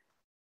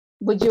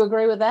 Would you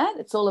agree with that?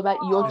 It's all about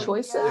your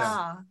choices.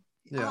 Yeah.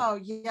 Oh,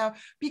 yeah.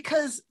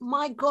 Because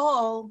my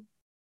goal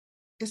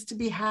is to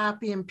be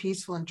happy and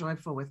peaceful and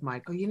joyful with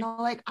Michael.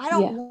 Like I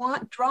don't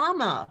want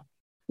drama.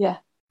 Yeah.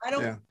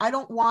 I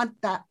don't want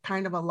that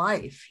kind of a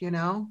life,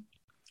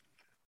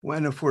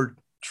 When if we're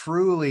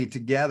truly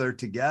together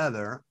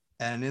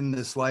and in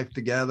this life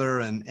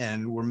together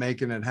and we're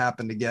making it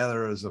happen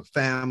together as a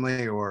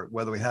family, or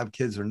whether we have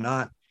kids or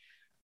not,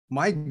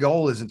 my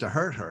goal isn't to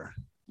hurt her.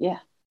 Yeah.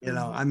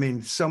 I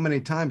mean, so many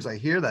times I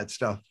hear that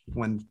stuff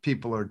when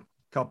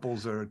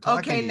couples are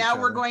talking. Okay, now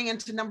we're going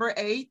into number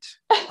 8.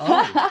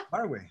 Oh,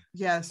 are we?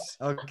 Yes.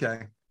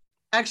 Okay.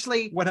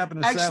 Actually, what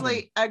happened to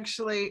 7?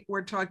 Actually,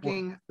 we're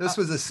talking. Well, this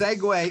was a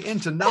segue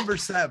into number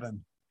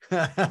 7.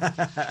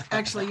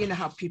 Actually, you know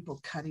how people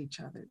cut each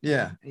other.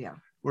 Yeah.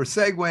 We're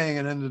segueing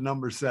it into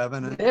number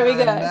 7. And there we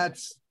go.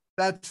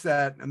 That's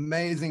that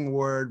amazing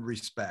word,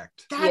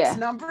 respect. That's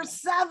number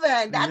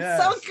 7.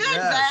 That's so good,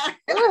 man.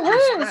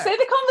 See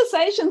the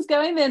conversations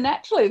going there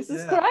naturally. This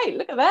is great.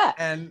 Look at that.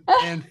 And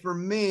for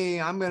me,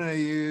 I'm going to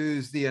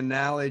use the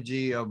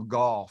analogy of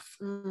golf.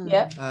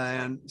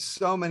 And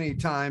so many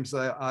times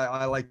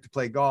I like to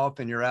play golf,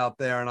 and you're out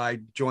there and I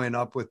join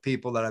up with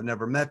people that I've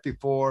never met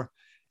before.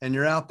 And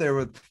you're out there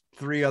with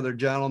 3 other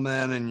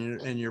gentlemen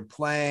and you're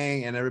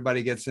playing, and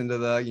everybody gets into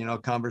the,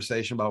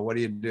 conversation about what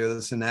do you do,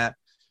 this and that.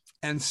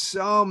 And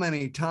so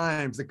many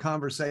times the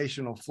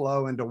conversation will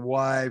flow into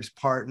wives,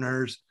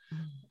 partners,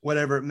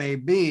 whatever it may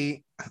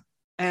be.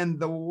 And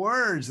the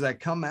words that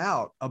come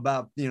out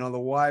about, the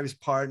wives,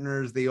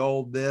 partners, the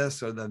old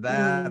this or the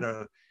that,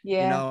 or,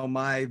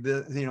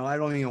 I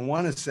don't even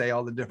want to say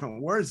all the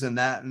different words in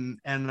that. And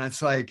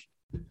it's like,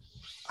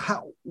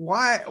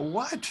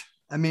 what?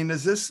 I mean,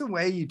 is this the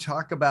way you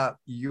talk about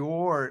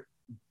your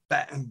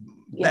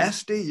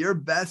bestie, your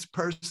best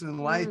person in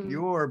life,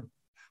 your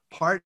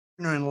partner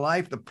in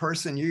life, the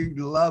person you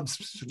love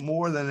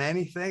more than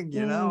anything?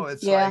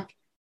 It's like,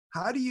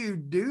 how do you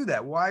do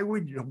that? Why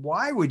would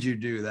you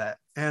do that?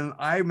 And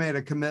I made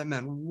a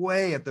commitment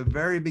way at the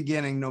very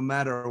beginning, no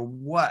matter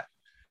what,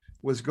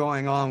 was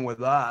going on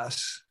with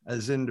us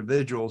as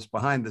individuals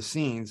behind the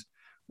scenes,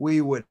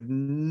 we would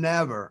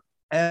never,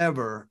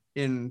 ever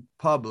in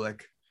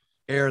public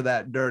air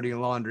that dirty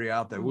laundry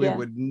out there. We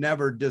would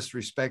never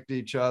disrespect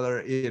each other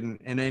in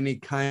any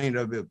kind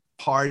of a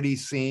party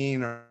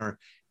scene or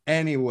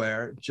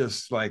anywhere.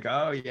 Just like,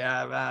 oh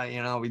yeah,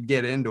 well, we'd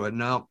get into it.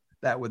 No,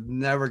 that would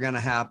never going to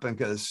happen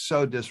because it's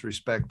so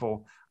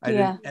disrespectful. I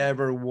didn't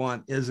ever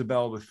want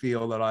Isabel to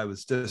feel that I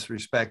was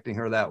disrespecting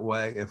her that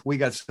way. If we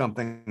got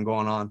something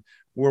going on,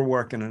 we're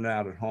working it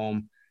out at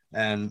home.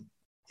 And,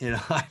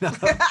 I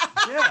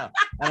know,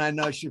 and I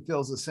know she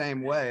feels the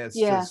same way. It's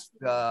just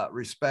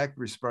respect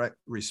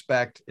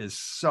is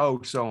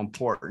so, so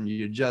important.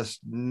 You just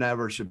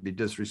never should be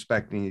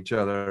disrespecting each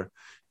other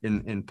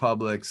in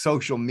public,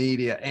 social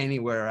media,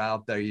 anywhere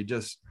out there. You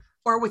just,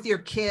 or with your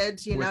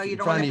kids, you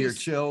don't want to your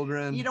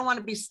children. You don't want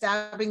to be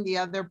stabbing the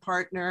other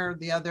partner,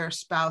 the other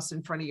spouse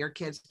in front of your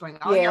kids, going,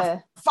 "Oh,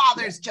 your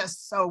father's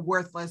just so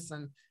worthless."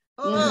 And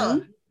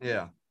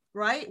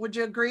right? Would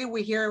you agree?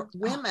 We hear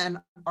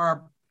women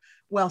are,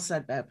 well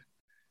said, Bev.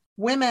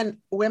 Women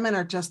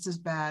are just as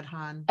bad,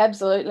 hon.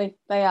 Absolutely,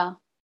 they are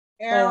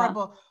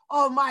terrible.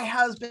 Oh, my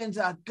husband's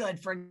a good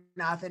for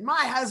nothing.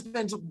 My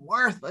husband's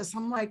worthless.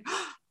 I'm like,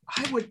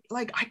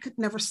 I could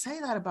never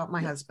say that about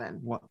my husband.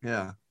 What?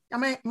 Yeah. I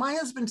mean, my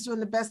husband's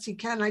doing the best he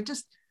can.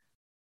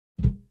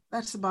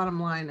 That's the bottom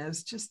line,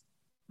 is just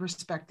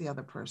respect the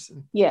other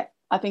person. Yeah,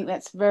 I think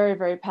that's very,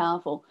 very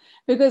powerful,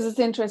 because it's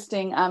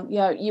interesting.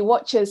 You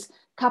watch as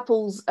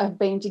couples have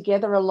been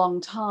together a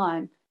long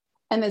time,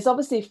 and there's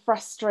obviously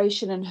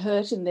frustration and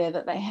hurt in there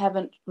that they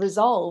haven't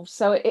resolved.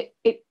 So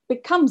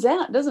it comes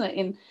out, doesn't it,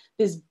 in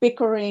this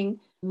bickering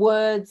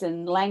words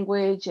and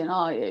language, and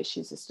oh yeah,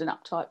 she's just an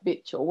uptight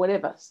bitch or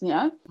whatever.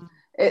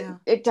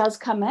 It does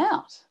come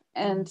out,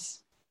 and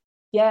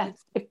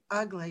it's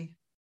ugly.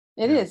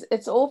 It is.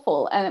 It's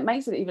awful. And it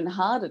makes it even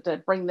harder to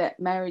bring that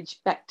marriage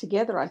back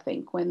together, I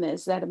think, when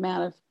there's that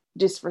amount of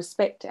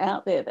disrespect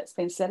out there that's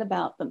been said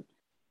about them.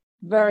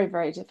 Very,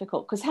 very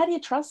difficult. Because how do you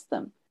trust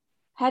them?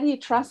 How do you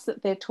trust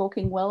that they're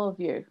talking well of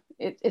you?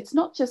 It's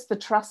not just the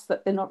trust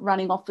that they're not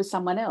running off with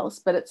someone else,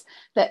 but it's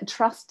that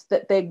trust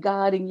that they're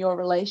guarding your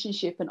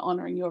relationship and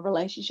honoring your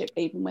relationship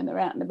even when they're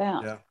out and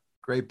about. Yeah,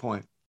 great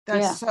point.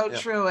 That's so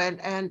true.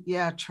 And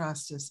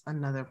trust is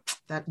another,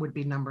 that would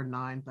be number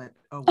 9, but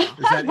oh well.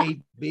 Is that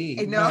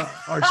 8B? No.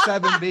 Or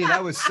 7B?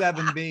 That was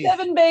 7B.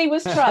 7B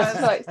was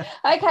trust.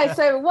 Okay,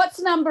 so what's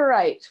number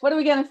 8? What are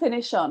we going to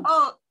finish on?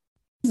 Oh,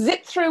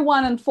 zip through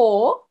 1 and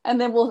 4,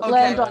 and then we'll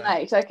land on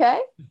 8,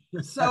 okay?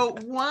 So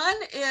 1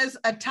 is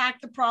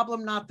attack the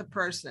problem, not the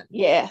person.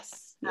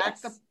 Yes.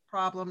 Attack the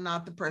problem,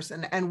 not the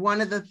person. And one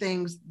of the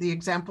things, the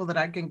example that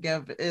I can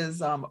give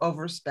is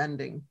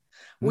overspending.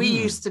 We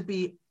used to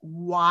be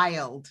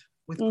wild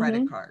with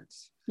credit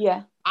cards.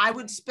 Yeah. I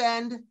would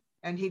spend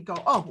and he'd go,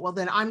 oh, well,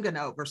 then I'm going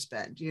to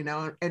overspend,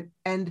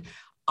 and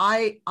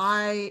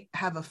I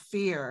have a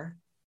fear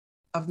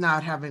of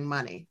not having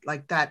money.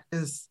 Like that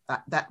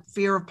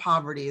fear of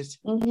poverty is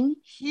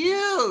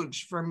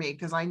huge for me,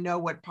 because I know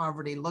what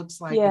poverty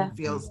looks like and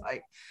feels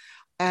like.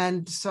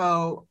 And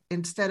so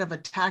instead of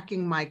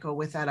attacking Michael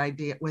with that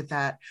idea, with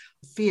that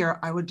fear,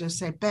 I would just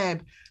say,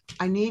 babe,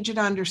 I need you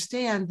to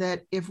understand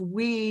that if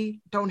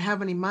we don't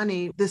have any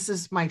money, this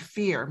is my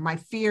fear. My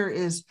fear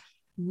is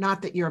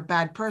not that you're a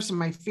bad person.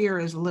 My fear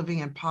is living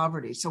in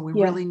poverty. So we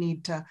really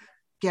need to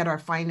get our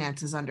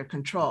finances under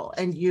control.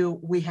 And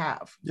we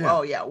have. Yeah.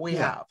 Oh yeah, we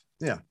have.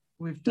 Yeah.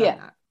 We've done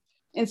that.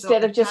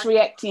 Instead of just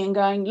reacting and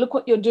going, look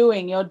what you're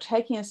doing. You're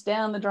taking us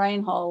down the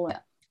drain hole.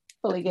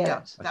 Fully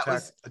get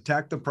it.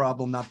 Attack the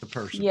problem, not the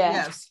person. Yeah.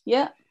 Yes.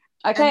 Yeah.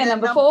 Okay.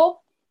 Number 4.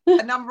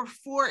 Number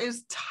 4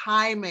 is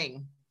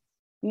timing.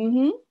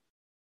 Mm-hmm.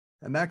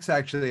 And that's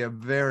actually a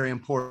very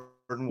important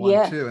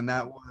one too. And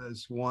that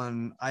was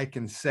one I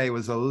can say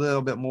was a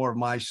little bit more of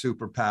my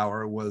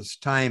superpower, was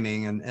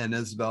timing. And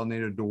Isabel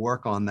needed to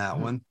work on that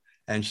one.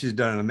 And she's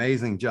done an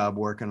amazing job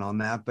working on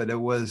that. But it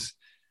was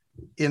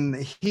in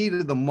the heat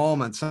of the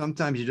moment.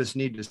 Sometimes you just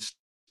need to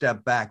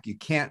step back. You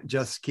can't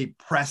just keep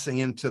pressing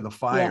into the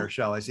fire,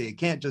 shall I say. You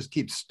can't just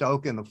keep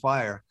stoking the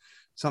fire.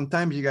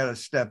 Sometimes you got to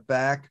step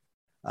back,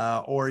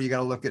 or you got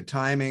to look at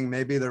timing.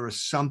 Maybe there was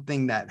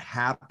something that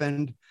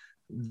happened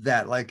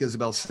that, like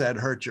Isabel said,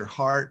 hurt your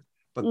heart,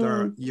 but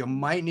you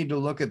might need to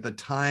look at the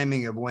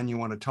timing of when you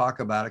want to talk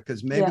about it,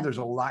 because maybe there's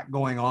a lot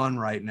going on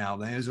right now.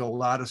 There's a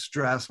lot of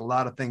stress, a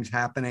lot of things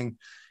happening,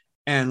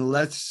 and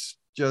let's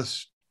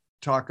just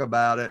talk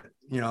about it,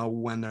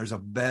 when there's a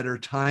better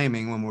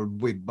timing, when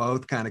we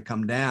both kind of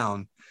come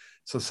down.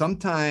 So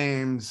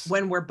sometimes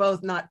when we're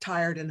both not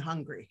tired and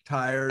hungry,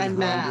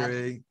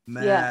 hungry,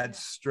 mad,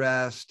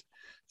 stressed.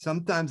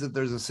 Sometimes if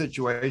there's a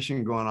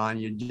situation going on,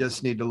 you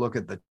just need to look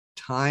at the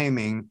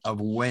timing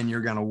of when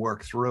you're going to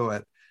work through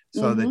it,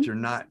 so that you're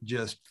not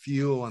just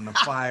fueling the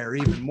fire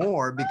even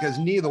more, because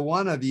neither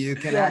one of you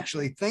can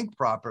actually think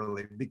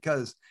properly,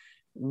 because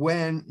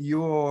when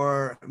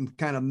you're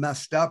kind of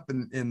messed up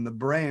in the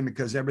brain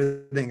because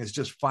everything is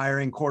just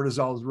firing,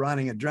 cortisol is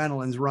running,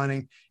 adrenaline's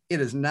running,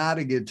 it is not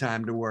a good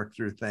time to work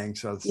through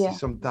things. So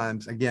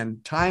sometimes,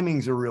 again,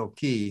 timing's a real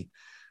key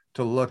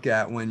to look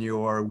at when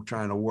you're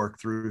trying to work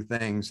through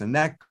things. And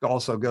that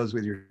also goes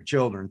with your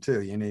children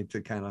too. You need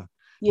to kind of,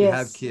 you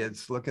have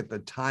kids, look at the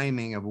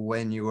timing of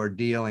when you are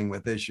dealing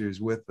with issues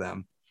with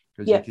them,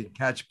 because you can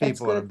catch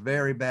people at a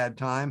very bad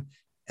time,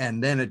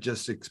 and then it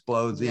just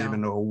explodes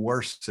even to a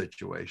worse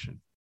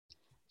situation.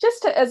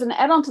 Just as an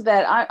add-on to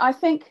that, I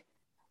think,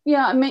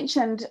 I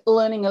mentioned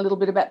learning a little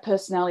bit about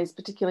personalities,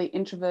 particularly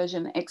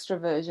introversion,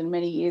 extroversion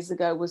many years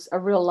ago was a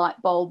real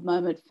light bulb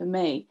moment for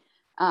me,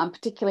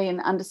 particularly in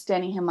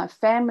understanding how my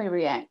family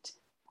react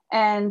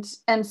and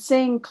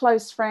seeing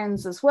close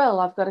friends as well.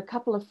 I've got a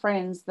couple of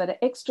friends that are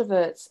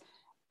extroverts,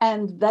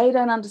 and they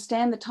don't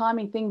understand the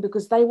timing thing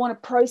because they want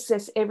to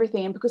process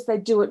everything, and because they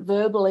do it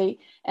verbally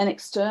and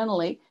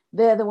externally,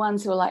 they're the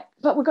ones who are like,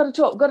 but we've got to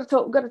talk,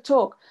 we've got to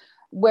talk.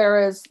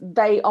 Whereas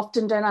they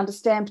often don't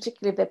understand,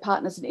 particularly if their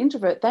partner's an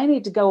introvert, they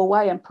need to go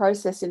away and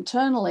process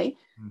internally,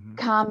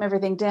 calm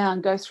everything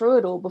down, go through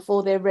it all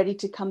before they're ready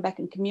to come back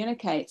and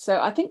communicate.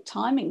 So I think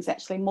timing is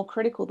actually more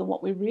critical than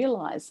what we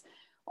realize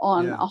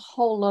on a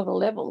whole lot of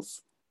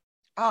levels.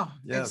 Oh,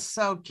 it's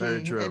so key.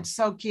 Very true. It's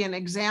so key. An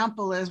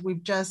example is we're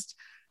just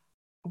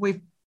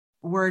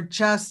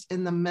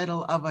in the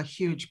middle of a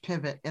huge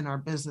pivot in our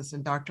business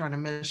in Doctor on a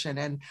Mission.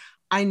 And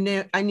I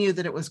knew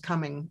that it was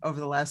coming over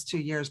the last 2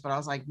 years, but I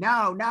was like,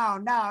 no.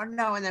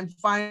 And then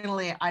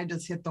finally I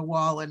just hit the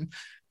wall, and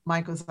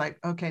Mike was like,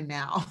 okay,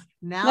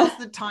 now's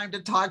the time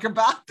to talk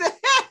about this.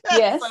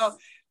 Yes. So,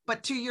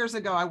 but 2 years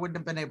ago, I wouldn't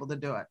have been able to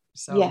do it.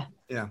 So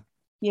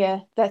yeah,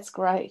 that's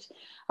great.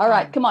 All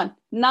right, come on.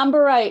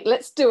 Number 8,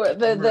 let's do it.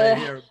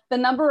 The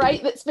number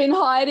 8 that's been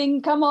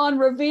hiding. Come on,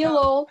 reveal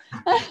all.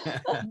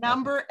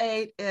 Number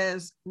 8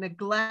 is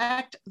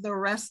neglect the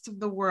rest of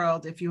the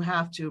world if you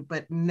have to,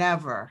 but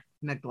never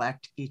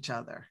neglect each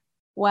other.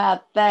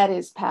 Wow, that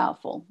is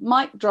powerful.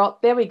 Mic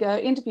drop. There we go.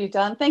 Interview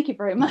done. Thank you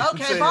very much.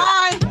 Okay,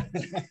 bye.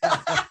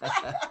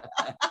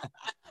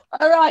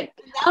 All right.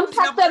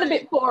 Unpack that a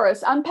bit for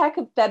us. Unpack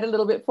that a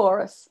little bit for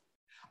us.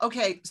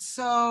 Okay,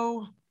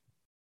 so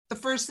the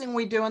first thing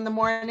we do in the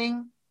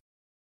morning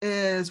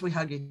is we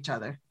hug each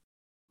other.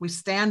 We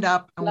stand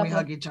up and we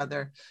hug each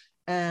other.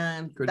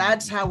 And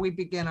that's how we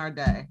begin our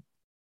day.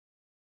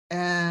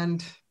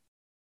 And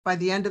by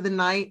the end of the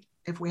night,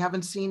 if we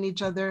haven't seen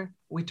each other,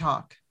 we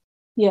talk.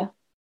 Yeah.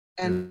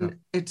 And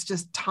it's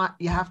just time.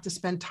 You have to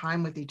spend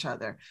time with each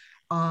other.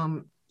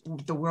 The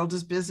world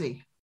is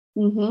busy.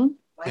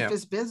 Life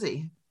is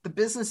busy. The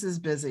business is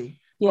busy.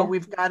 But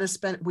we've got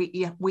to we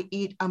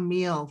eat a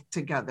meal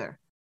together.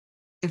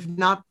 If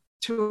not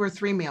 2 or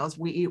 3 meals,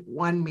 we eat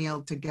 1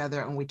 meal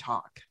together and we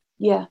talk.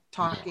 Yeah.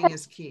 Talking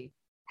is key.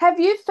 Have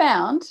you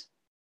found,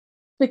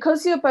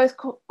 because you're both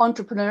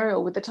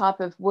entrepreneurial with the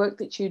type of work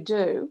that you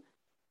do,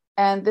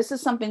 and this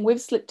is something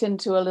we've slipped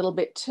into a little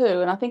bit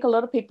too, and I think a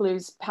lot of people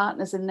whose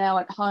partners are now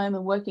at home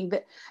and working,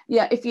 that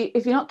if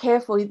you're not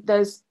careful,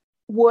 those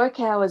work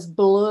hours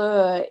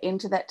blur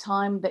into that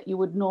time that you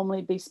would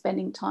normally be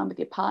spending time with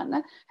your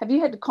partner. Have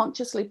you had to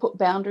consciously put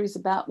boundaries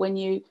about when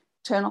you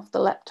turn off the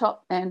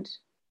laptop and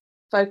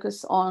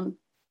focus on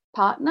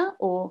partner,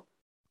 or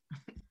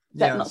is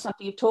that not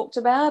something you've talked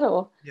about?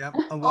 Or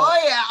well,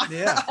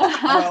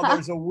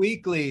 there's a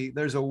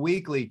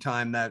weekly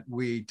time that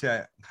we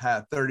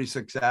have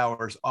 36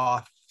 hours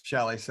off,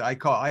 shall I say. I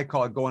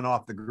call it going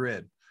off the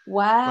grid.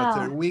 Wow.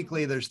 But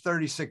weekly there's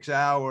 36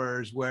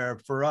 hours where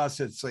for us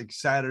it's like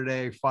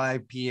Saturday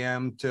 5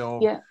 p.m. till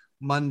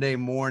Monday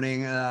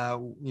morning.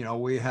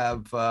 We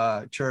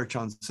have church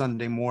on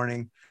Sunday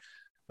morning.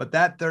 But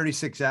that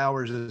 36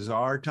 hours is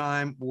our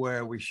time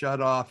where we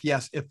shut off.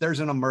 Yes, if there's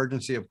an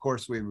emergency, of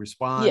course, we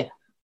respond. Yeah.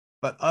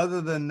 But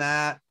other than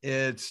that,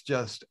 it's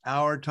just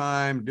our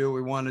time. Do what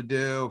we want to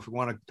do. If we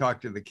want to talk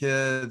to the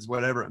kids,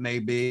 whatever it may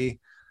be.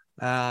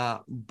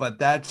 But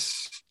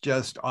that's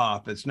just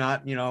off. It's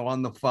not,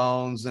 on the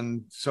phones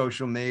and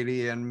social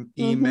media and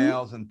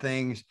emails and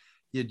things.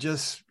 You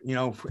just,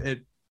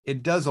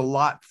 it does a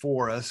lot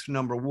for us.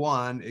 Number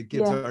one, it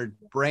gives our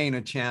brain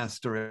a chance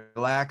to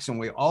relax. And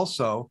we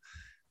also...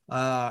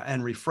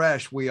 and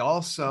refresh, we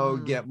also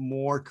get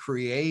more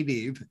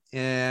creative,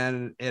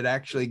 and it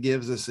actually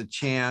gives us a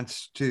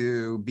chance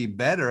to be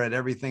better at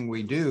everything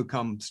we do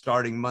come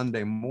starting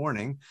Monday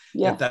morning,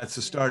 if that's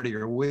the start of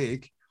your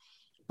week.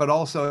 But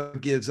also it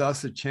gives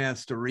us a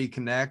chance to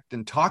reconnect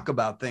and talk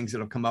about things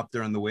that'll come up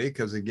during the week.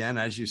 Because again,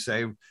 as you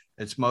say,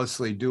 it's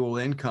mostly dual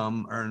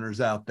income earners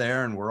out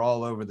there, and we're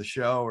all over the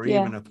show, or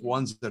even if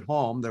one's at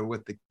home, they're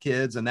with the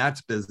kids, and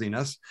that's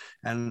busyness.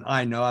 And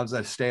I know, as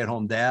a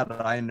stay-at-home dad,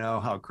 I know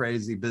how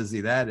crazy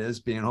busy that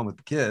is, being home with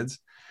the kids.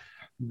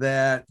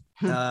 That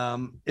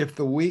if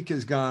the week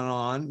has gone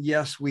on,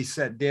 yes, we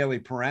set daily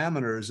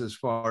parameters as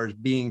far as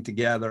being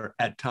together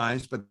at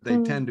times, but they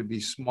tend to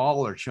be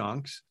smaller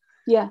chunks.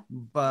 Yeah.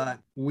 But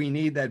we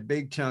need that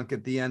big chunk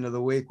at the end of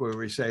the week where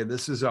we say,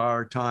 this is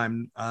our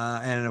time.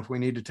 And if we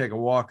need to take a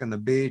walk on the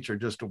beach or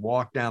just to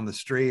walk down the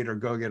street or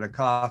go get a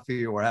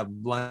coffee or have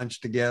lunch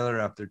together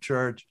after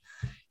church,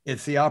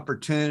 it's the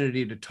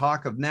opportunity to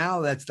talk of now.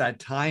 That's that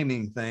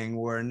timing thing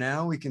where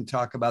now we can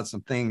talk about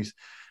some things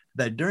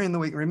that during the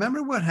week.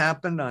 Remember what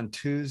happened on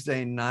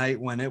Tuesday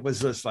night when it was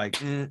just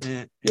like,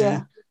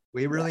 Yeah.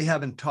 We really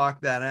haven't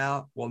talked that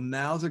out. Well,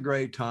 now's a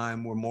great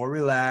time. We're more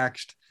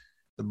relaxed.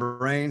 The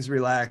brain's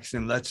relaxed.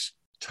 And let's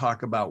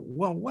talk about,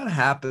 well, what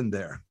happened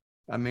there?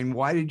 I mean,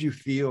 why did you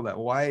feel that?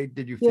 Why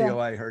did you feel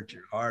I hurt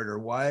your heart? Or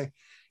why,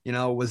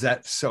 was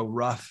that so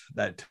rough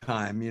that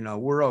time?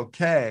 We're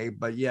okay,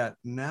 but yet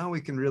now we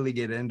can really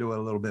get into it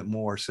a little bit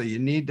more. So you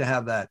need to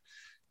have that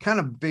kind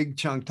of big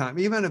chunk time,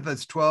 even if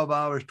it's 12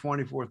 hours,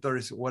 24,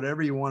 30,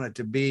 whatever you want it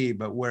to be,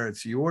 but where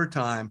it's your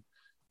time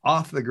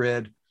off the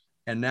grid.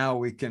 And now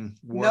we can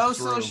work no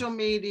through. Social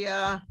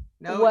media,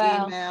 no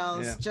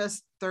emails,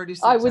 just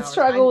 36 I would hours.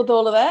 struggle with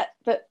all of that,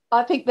 but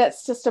I think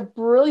that's just a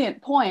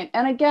brilliant point.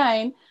 And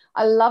again,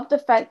 I love the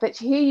fact that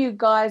here you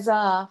guys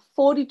are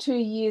 42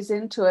 years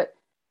into it,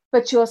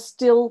 but you're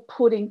still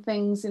putting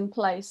things in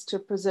place to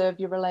preserve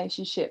your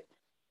relationship.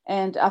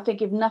 And I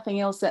think if nothing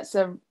else, that's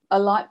a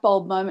light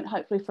bulb moment,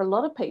 hopefully for a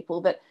lot of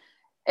people, that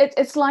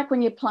it's like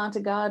when you plant a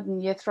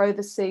garden, you throw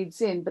the seeds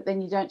in, but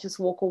then you don't just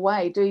walk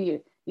away, do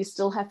you? You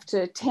still have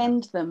to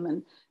tend them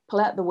and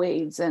pull out the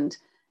weeds and,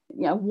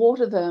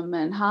 water them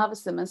and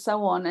harvest them and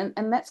so on.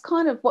 And that's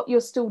kind of what you're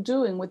still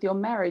doing with your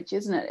marriage,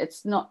 isn't it?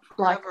 It's not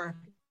Forever.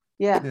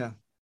 Yeah.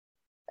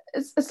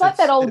 It's like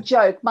that old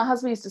joke. My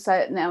husband used to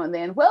say it now and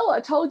then. Well, I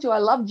told you I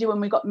loved you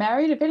when we got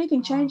married. If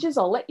anything changes,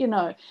 I'll let you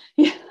know.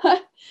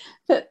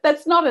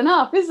 That's not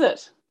enough, is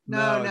it?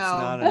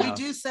 No. We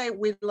do say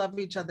we love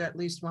each other at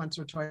least once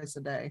or twice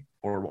a day.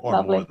 Or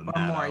more than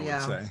that, more, I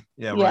would say.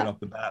 Yeah, Yeah. right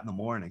off the bat in the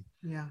morning.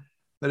 Yeah.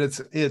 But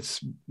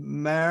it's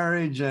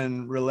marriage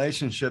and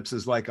relationships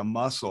is like a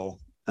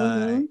muscle.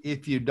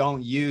 If you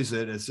don't use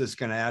it, it's just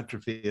going to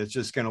atrophy. It's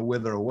just going to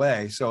wither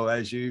away. So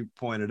as you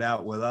pointed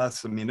out with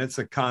us, I mean, it's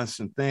a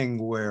constant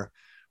thing where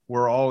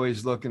we're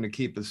always looking to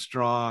keep it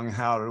strong.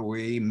 How do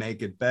we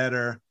make it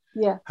better?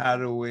 Yeah. How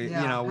do we,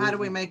 how do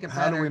we make it better?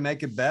 How do we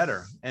make it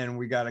better? And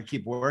we got to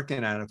keep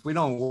working at it. If we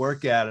don't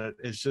work at it,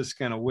 it's just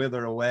going to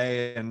wither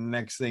away. And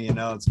next thing you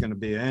know, it's going to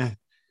be, And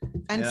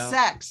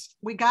sex.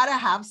 We got to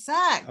have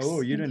sex.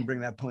 Oh, you didn't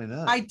bring that point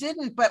up. I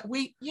didn't, but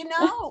we,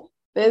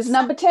 There's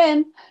number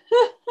 10.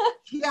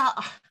 Yeah,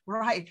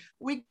 right.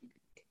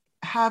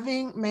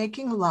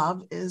 Making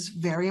love is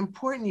very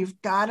important.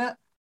 You've got to,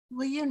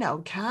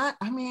 Kat,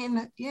 I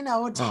mean,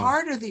 it's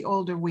harder the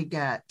older we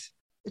get.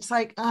 It's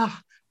like,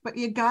 but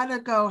you got to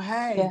go,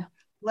 hey,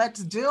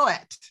 let's do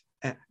it.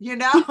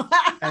 And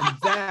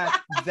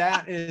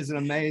that is an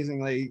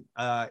amazingly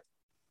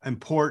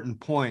important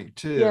point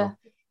too. Yeah.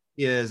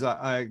 Is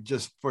I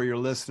just for your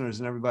listeners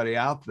and everybody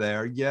out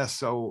there. Yes.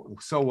 So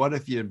what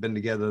if you've been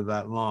together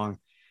that long?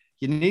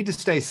 You need to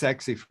stay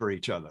sexy for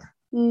each other,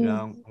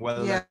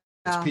 whether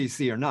that's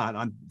PC or not.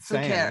 I'm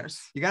saying who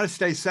cares? You got to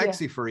stay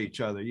sexy for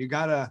each other. You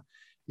got to,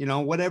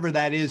 whatever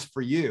that is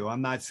for you.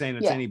 I'm not saying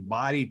it's any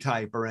body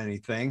type or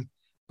anything,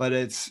 but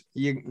it's,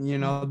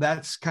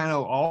 that's kind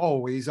of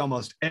always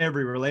almost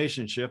every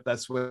relationship.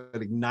 That's what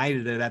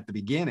ignited it at the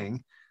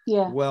beginning.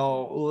 Yeah.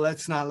 Well,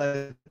 let's not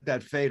let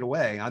that fade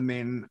away. I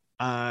mean,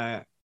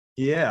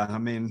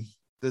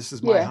 this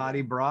is my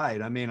hottie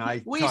bride. I mean,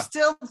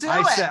 still do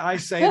it. I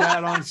say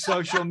that on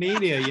social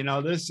media,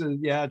 this is,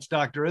 it's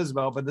Dr.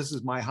 Isabel, but this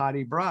is my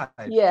hottie bride.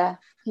 Yeah.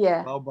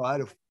 Yeah. Well, bride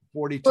of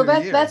 42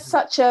 years. That's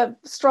such a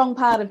strong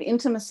part of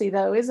intimacy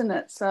though, isn't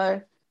it?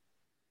 So,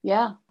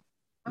 yeah.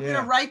 I'm going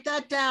to write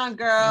that down,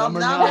 girl.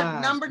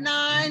 Number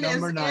nine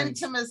is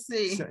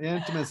intimacy.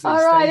 Intimacy. All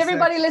right,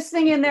 everybody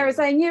listening in, there is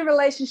a new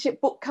relationship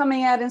book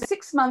coming out in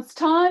 6 months'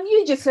 time.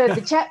 You just heard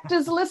the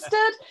chapters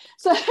listed.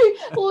 So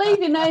leave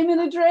your name and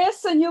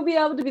address and you'll be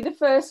able to be the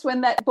first when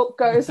that book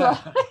goes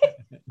live.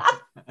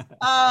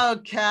 Oh,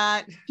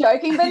 Kat.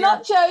 Joking, but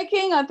not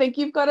joking. I think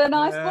you've got a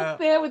nice book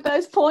there with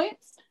those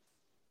points.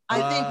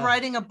 I think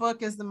writing a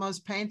book is the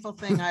most painful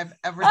thing I've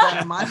ever done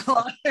in my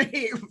life.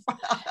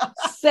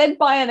 Said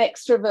by an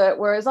extrovert,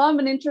 whereas I'm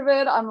an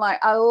introvert. I'm like,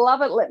 I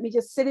love it. Let me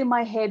just sit in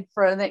my head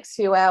for the next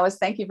few hours.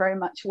 Thank you very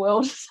much,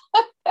 world.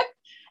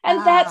 And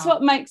that's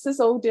what makes us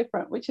all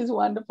different, which is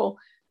wonderful.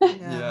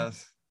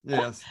 Yes.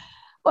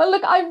 Well,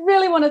 look, I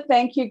really want to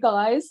thank you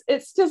guys.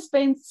 It's just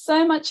been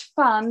so much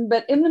fun.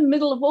 But in the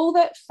middle of all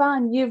that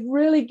fun, you've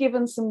really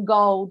given some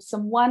gold,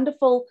 some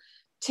wonderful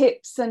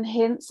tips and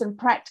hints and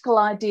practical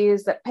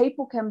ideas that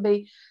people can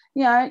be,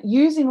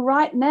 using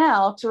right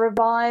now to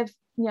revive,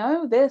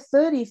 their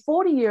 30,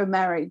 40-year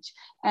marriage.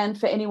 And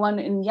for anyone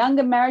in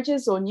younger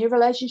marriages or new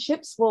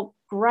relationships, well,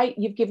 great.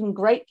 You've given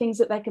great things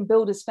that they can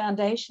build as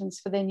foundations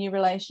for their new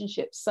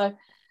relationships. So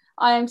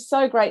I am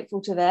so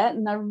grateful to that.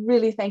 And I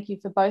really thank you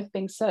for both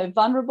being so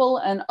vulnerable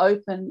and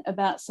open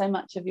about so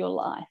much of your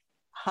life.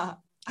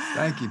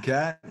 Thank you,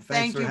 Kat.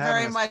 Thank you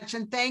very much.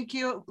 And thank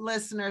you,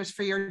 listeners,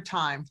 for your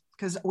time.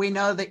 because we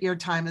know that your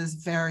time is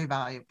very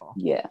valuable.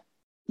 Yeah.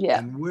 Yeah.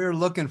 And we're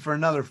looking for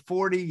another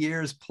 40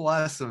 years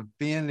plus of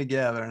being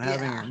together and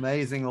having an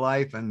amazing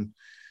life. And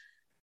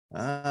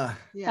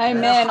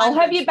amen. I'll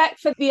have you back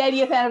for the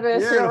 80th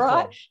anniversary, beautiful,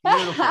 right?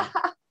 Beautiful.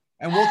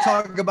 And we'll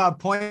talk about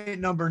point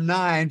number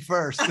 9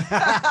 first.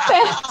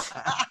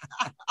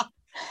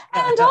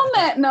 And on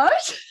that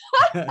note,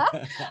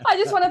 I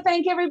just want to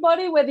thank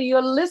everybody, whether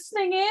you're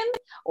listening in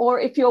or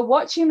if you're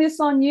watching this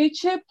on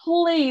YouTube,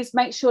 please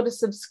make sure to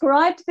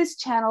subscribe to this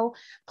channel.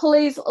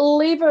 Please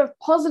leave a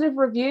positive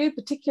review,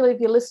 particularly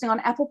if you're listening on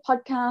Apple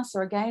Podcasts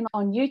or again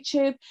on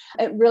YouTube.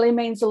 It really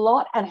means a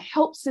lot and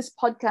helps this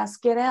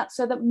podcast get out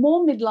so that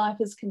more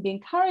midlifers can be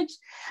encouraged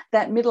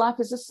that midlife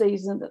is a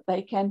season that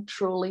they can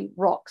truly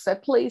rock. So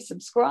please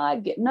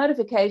subscribe, get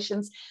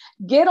notifications,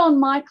 get on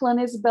Michael and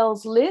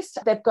Isabel's list.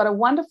 They've got a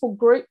wonderful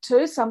group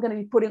too, so I'm going to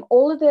be putting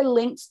all of their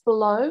links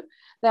below.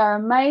 They're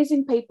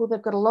amazing people.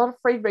 They've got a lot of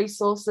free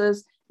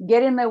resources.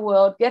 Get in their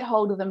world, get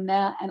hold of them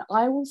now, and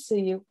I will see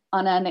you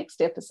on our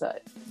next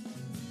episode.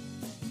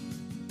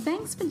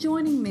 Thanks for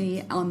joining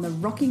me on the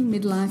Rocking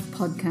Midlife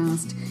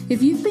podcast.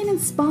 If you've been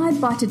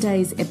inspired by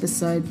today's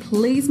episode,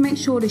 please make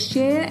sure to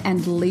share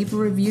and leave a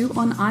review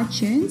on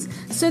iTunes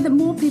so that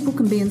more people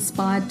can be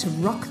inspired to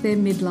rock their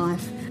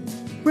midlife.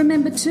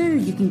 Remember too,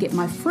 you can get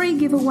my free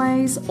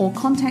giveaways or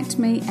contact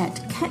me at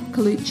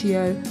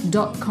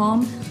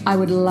katcoluccio.com. I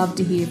would love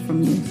to hear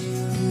from you.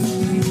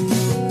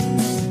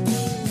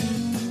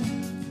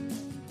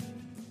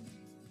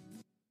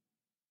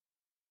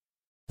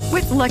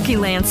 With Lucky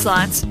Land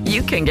Slots,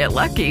 you can get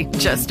lucky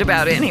just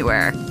about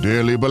anywhere.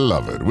 Dearly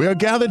beloved, we are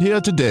gathered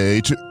here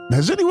today to...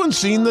 Has anyone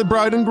seen the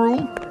bride and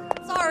groom?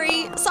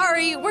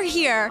 Sorry, we're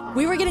here.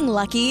 We were getting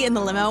lucky in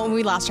the limo and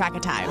we lost track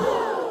of time.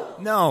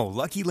 No,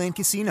 Lucky Land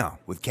Casino,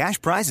 with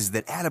cash prizes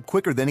that add up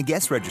quicker than a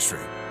guest registry.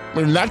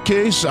 In that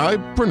case, I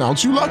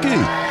pronounce you lucky.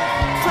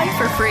 Play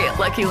for free at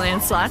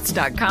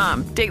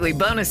LuckyLandSlots.com. Daily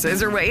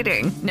bonuses are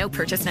waiting. No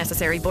purchase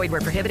necessary. Void where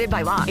prohibited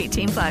by law.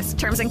 18+.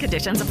 Terms and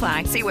conditions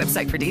apply. See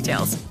website for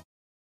details.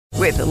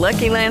 With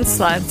Lucky Land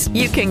Slots,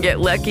 you can get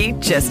lucky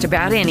just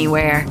about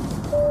anywhere.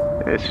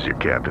 This is your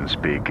captain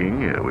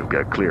speaking. We've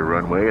got clear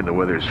runway and the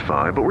weather's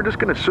fine, but we're just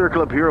going to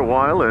circle up here a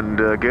while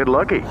and get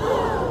lucky.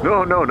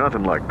 No,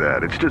 nothing like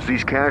that. It's just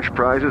these cash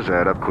prizes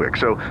add up quick.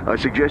 So I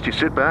suggest you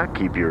sit back,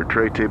 keep your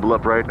tray table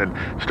upright, and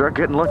start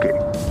getting lucky.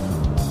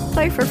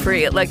 Play for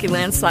free at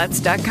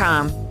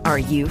LuckyLandSlots.com. Are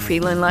you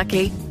feeling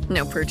lucky?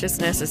 No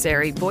purchase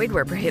necessary. Void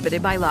where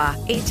prohibited by law.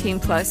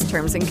 18+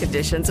 terms and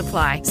conditions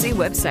apply. See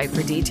website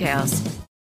for details.